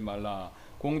저주하지 말라.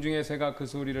 공중의 새가 그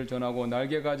소리를 전하고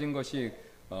날개 가진 것이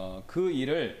그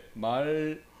일을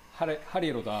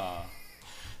말하리로다.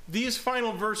 These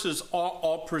final verses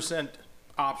all present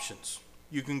options.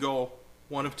 You can go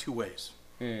one of two ways.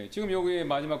 예, 지금 여기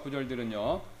마지막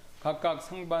구절들은요, 각각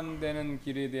상반되는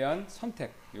길에 대한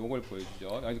선택, 요걸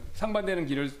보여주죠. 아니, 상반되는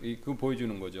길을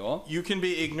보여주는 거죠. You can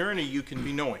be ignorant or you can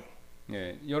be knowing.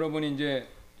 예, 여러분이 이제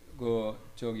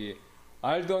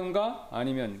알던가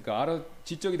아니면 알아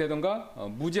지적이 되던가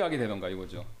무지하게 되던가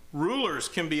이거죠.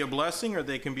 Rulers can be a blessing or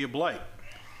they can be a blight.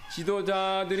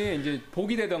 지도자들이 이제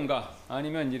복이 되던가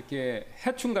아니면 이렇게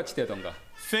해충같이 되던가.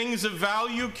 Things of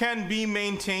value can be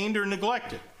maintained or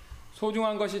neglected.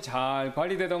 소중한 것이 잘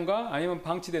관리되던가 아니면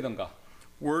방치되던가.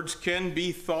 Words can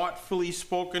be thoughtfully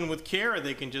spoken with care, or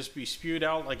they can just be spewed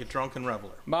out like a drunken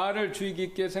reveler. 말을 주의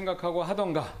깊게 생각하고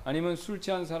하던가 아니면 술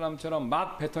취한 사람처럼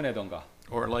막 뱉어내던가.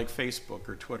 Or like Facebook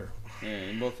or Twitter.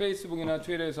 예, 뭐 페이스북이나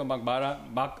트위터에서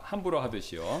막 함부로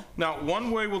하듯이요. Now,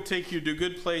 one way will take you to a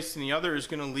good place, and the other is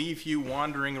going to leave you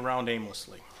wandering around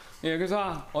aimlessly. 예,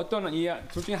 그래서 어떤 이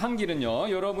둘 중에 한 길은요,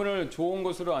 여러분을 좋은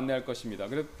곳으로 안내할 것입니다.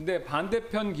 근데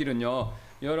반대편 길은요,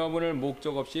 여러분을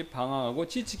목적 없이 방황하고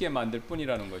지치게 만들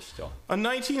뿐이라는 것이죠. A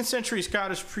 19th century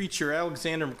Scottish preacher,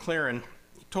 Alexander MacLaren,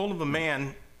 told of a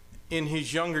man in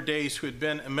his younger days who had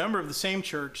been a member of the same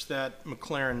church that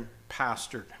MacLaren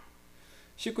pastored.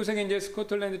 19세기 이제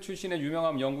스코틀랜드 출신의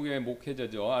유명한 영국의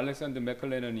목회자죠. 알렉산더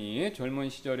맥클레런이 젊은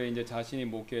시절에 이제 자신이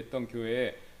목회했던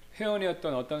교회에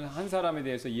회원이었던 어떤 한 사람에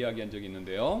대해서 이야기한 적이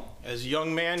있는데요. As a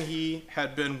young man, he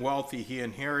had been wealthy. He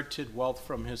inherited wealth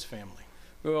from his family.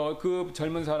 그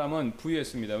젊은 사람은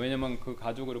부유했습니다. 왜냐하면 그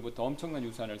가족으로부터 엄청난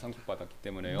유산을 상속받았기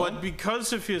때문에요. But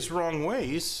because of his wrong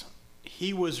ways,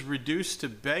 he was reduced to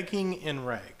begging in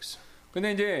rags.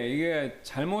 근데 이제 이게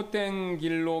잘못된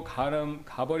길로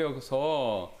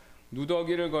가버려서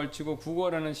누더기를 걸치고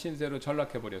구걸하는 신세로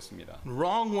전락해 버렸습니다.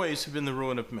 Wrong ways have been the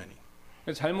ruin of many.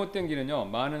 잘못된 길은요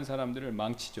많은 사람들을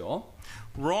망치죠.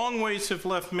 Wrong ways have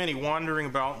left many wandering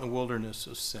about in the wilderness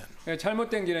of sin.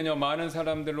 잘못된 길은요 많은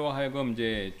사람들로 하여금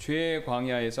이제 죄의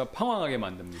광야에서 방황하게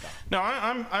만듭니다. Now,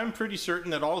 I'm pretty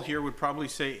certain that all here would probably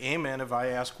say amen if I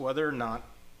ask whether or not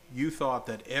you thought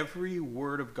that every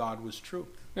word of God was true.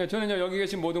 저는요 여기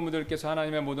계신 모든 분들께서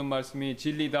하나님의 모든 말씀이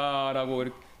진리다라고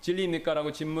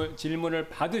진리입니까라고 질문을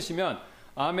받으시면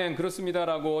아멘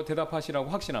그렇습니다라고 대답하시라고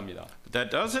확신합니다. But that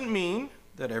doesn't mean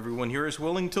that everyone here is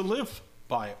willing to live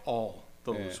by all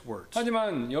those words.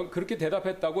 하지만 그렇게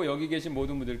대답했다고 여기 계신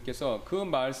모든 분들께서 그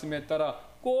말씀에 따라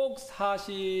꼭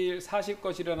사실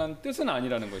것이라는 뜻은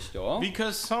아니라는 것이죠.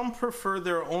 Because some prefer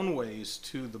their own ways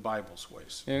to the Bible's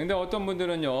ways. 근데 어떤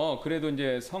분들은요 그래도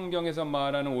이제 성경에서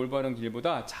말하는 올바른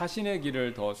길보다 자신의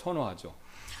길을 더 선호하죠.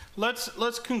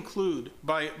 Let's conclude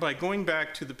by going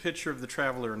back to the picture of the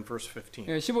traveler in verse 15.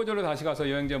 15절로 다시 가서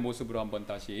여행자의 모습으로 한번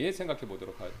다시 생각해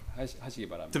보도록 하시기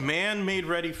바랍니다. The man made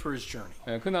ready for his journey.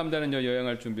 그 남자는요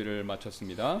여행할 준비를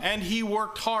마쳤습니다. And he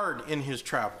worked hard in his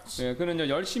travels. 그는요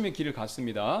열심히 길을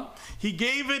갔습니다. He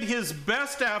gave it his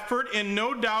best effort, and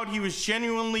no doubt he was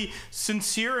genuinely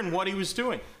sincere in what he was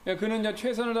doing. 그는요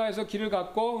최선을 다해서 길을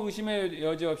갔고 의심의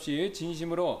여지 없이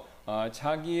진심으로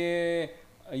자기의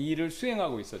일을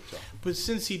수행하고 있었죠. But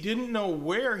since he didn't know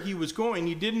where he was going,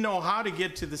 he didn't know how to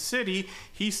get to the city,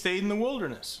 he stayed in the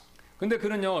wilderness. 근데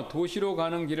그는요 도시로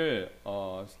가는 길을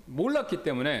몰랐기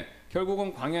때문에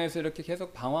결국은 광야에서 이렇게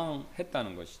계속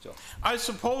방황했다는 것이죠. I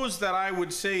suppose that I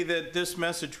would say that this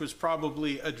message was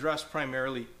probably addressed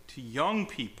primarily to young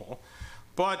people,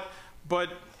 but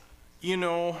you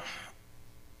know,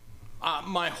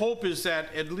 my hope is that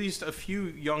at least a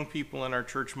few young people in our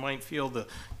church might feel the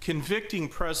convicting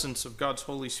presence of God's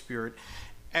Holy Spirit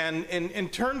and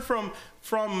turn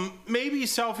from maybe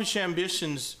selfish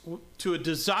ambitions to a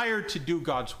desire to do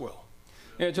God's will.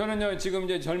 저는요 지금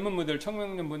이제 젊은 분들,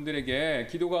 청년 분들에게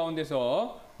기도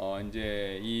가운데서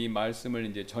이제 이 말씀을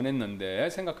이제 전했는데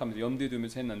생각하면서 염두에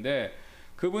두면서 했는데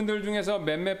그분들 중에서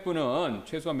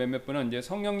최소한 몇몇 분은 이제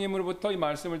성령님으로부터 이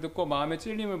말씀을 듣고 마음의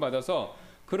찔림을 받아서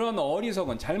그런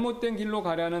어리석은 잘못된 길로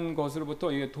가려는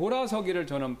것으로부터 이게 돌아서기를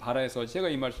저는 바라서 제가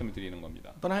이 말씀을 드리는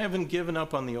겁니다. But I haven't given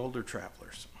up on the older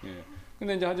travelers.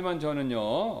 근데 이제 하지만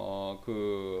저는요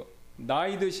그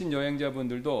나이 드신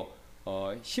여행자분들도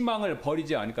희망을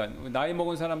버리지 않으니까 나이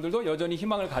먹은 사람들도 여전히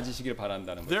희망을 가지시길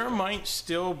바란다는 거죠. There might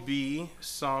still be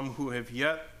some who have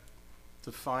yet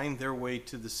to find their way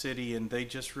to the city and they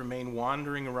just remain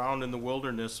wandering around in the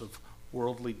wilderness of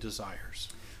worldly desires.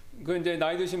 그 이제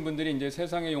나이 드신 분들이 이제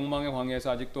세상의 욕망의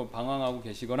광야에서 아직도 방황하고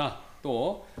계시거나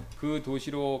또 그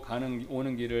도시로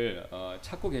오는 길을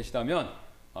찾고 계시다면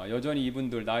여전히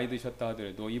이분들 나이 드셨다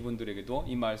하더라도 이분들에게도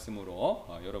이 말씀으로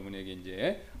여러분에게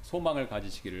이제 소망을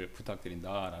가지시기를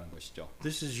부탁드린다라는 것이죠.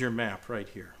 This is your map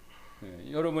right here.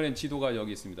 여러분의 지도가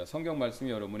여기 있습니다. 성경 말씀이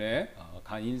여러분의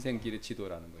간 인생길의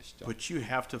지도라는 것이죠. But you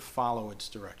have to follow its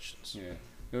directions.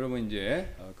 여러분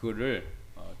이제 그거를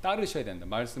따르셔야 된다.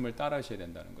 말씀을 따르셔야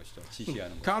된다는 것이죠.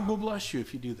 지시하는 것. God will bless you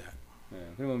if you do that.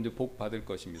 그러면 이제 복 받을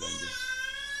것입니다. 이제.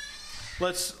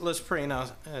 Let's pray now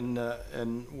and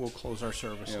we'll close our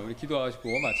service. 우리 기도하시고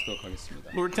마치도록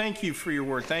하겠습니다. Lord, thank you for your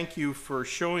word. Thank you for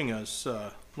showing us,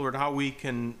 Lord, how we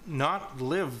can not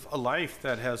live a life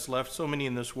that has left so many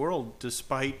in this world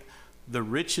despite the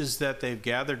riches that they've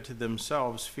gathered to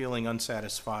themselves, feeling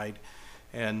unsatisfied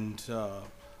and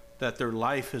that their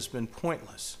life has been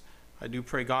pointless. I do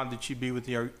pray, God, that you be with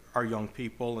our young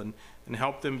people and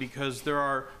help them because there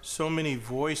are so many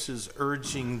voices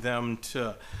urging them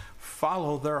to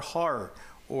follow their heart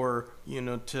or,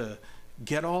 to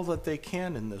get all that they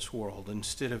can in this world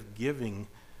instead of giving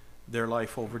their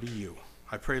life over to you.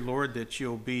 I pray, Lord, that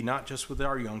you'll be not just with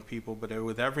our young people, but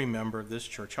with every member of this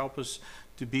church. Help us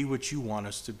to be what you want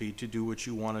us to be, to do what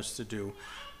you want us to do,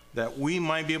 that we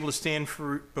might be able to stand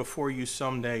before you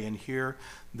someday and hear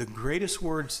the greatest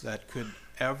words that could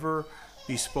ever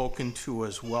be spoken to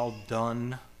us. Well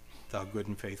done, thou good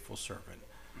and faithful servant.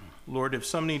 Lord, if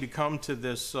some need to come to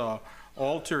this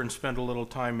altar and spend a little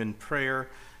time in prayer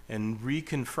and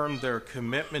reconfirm their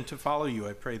commitment to follow you,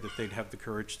 I pray that they'd have the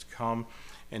courage to come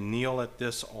and kneel at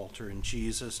this altar. In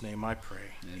Jesus' name I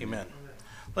pray. Amen.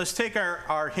 Let's take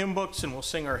our hymn books and we'll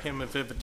sing our hymn of invitation.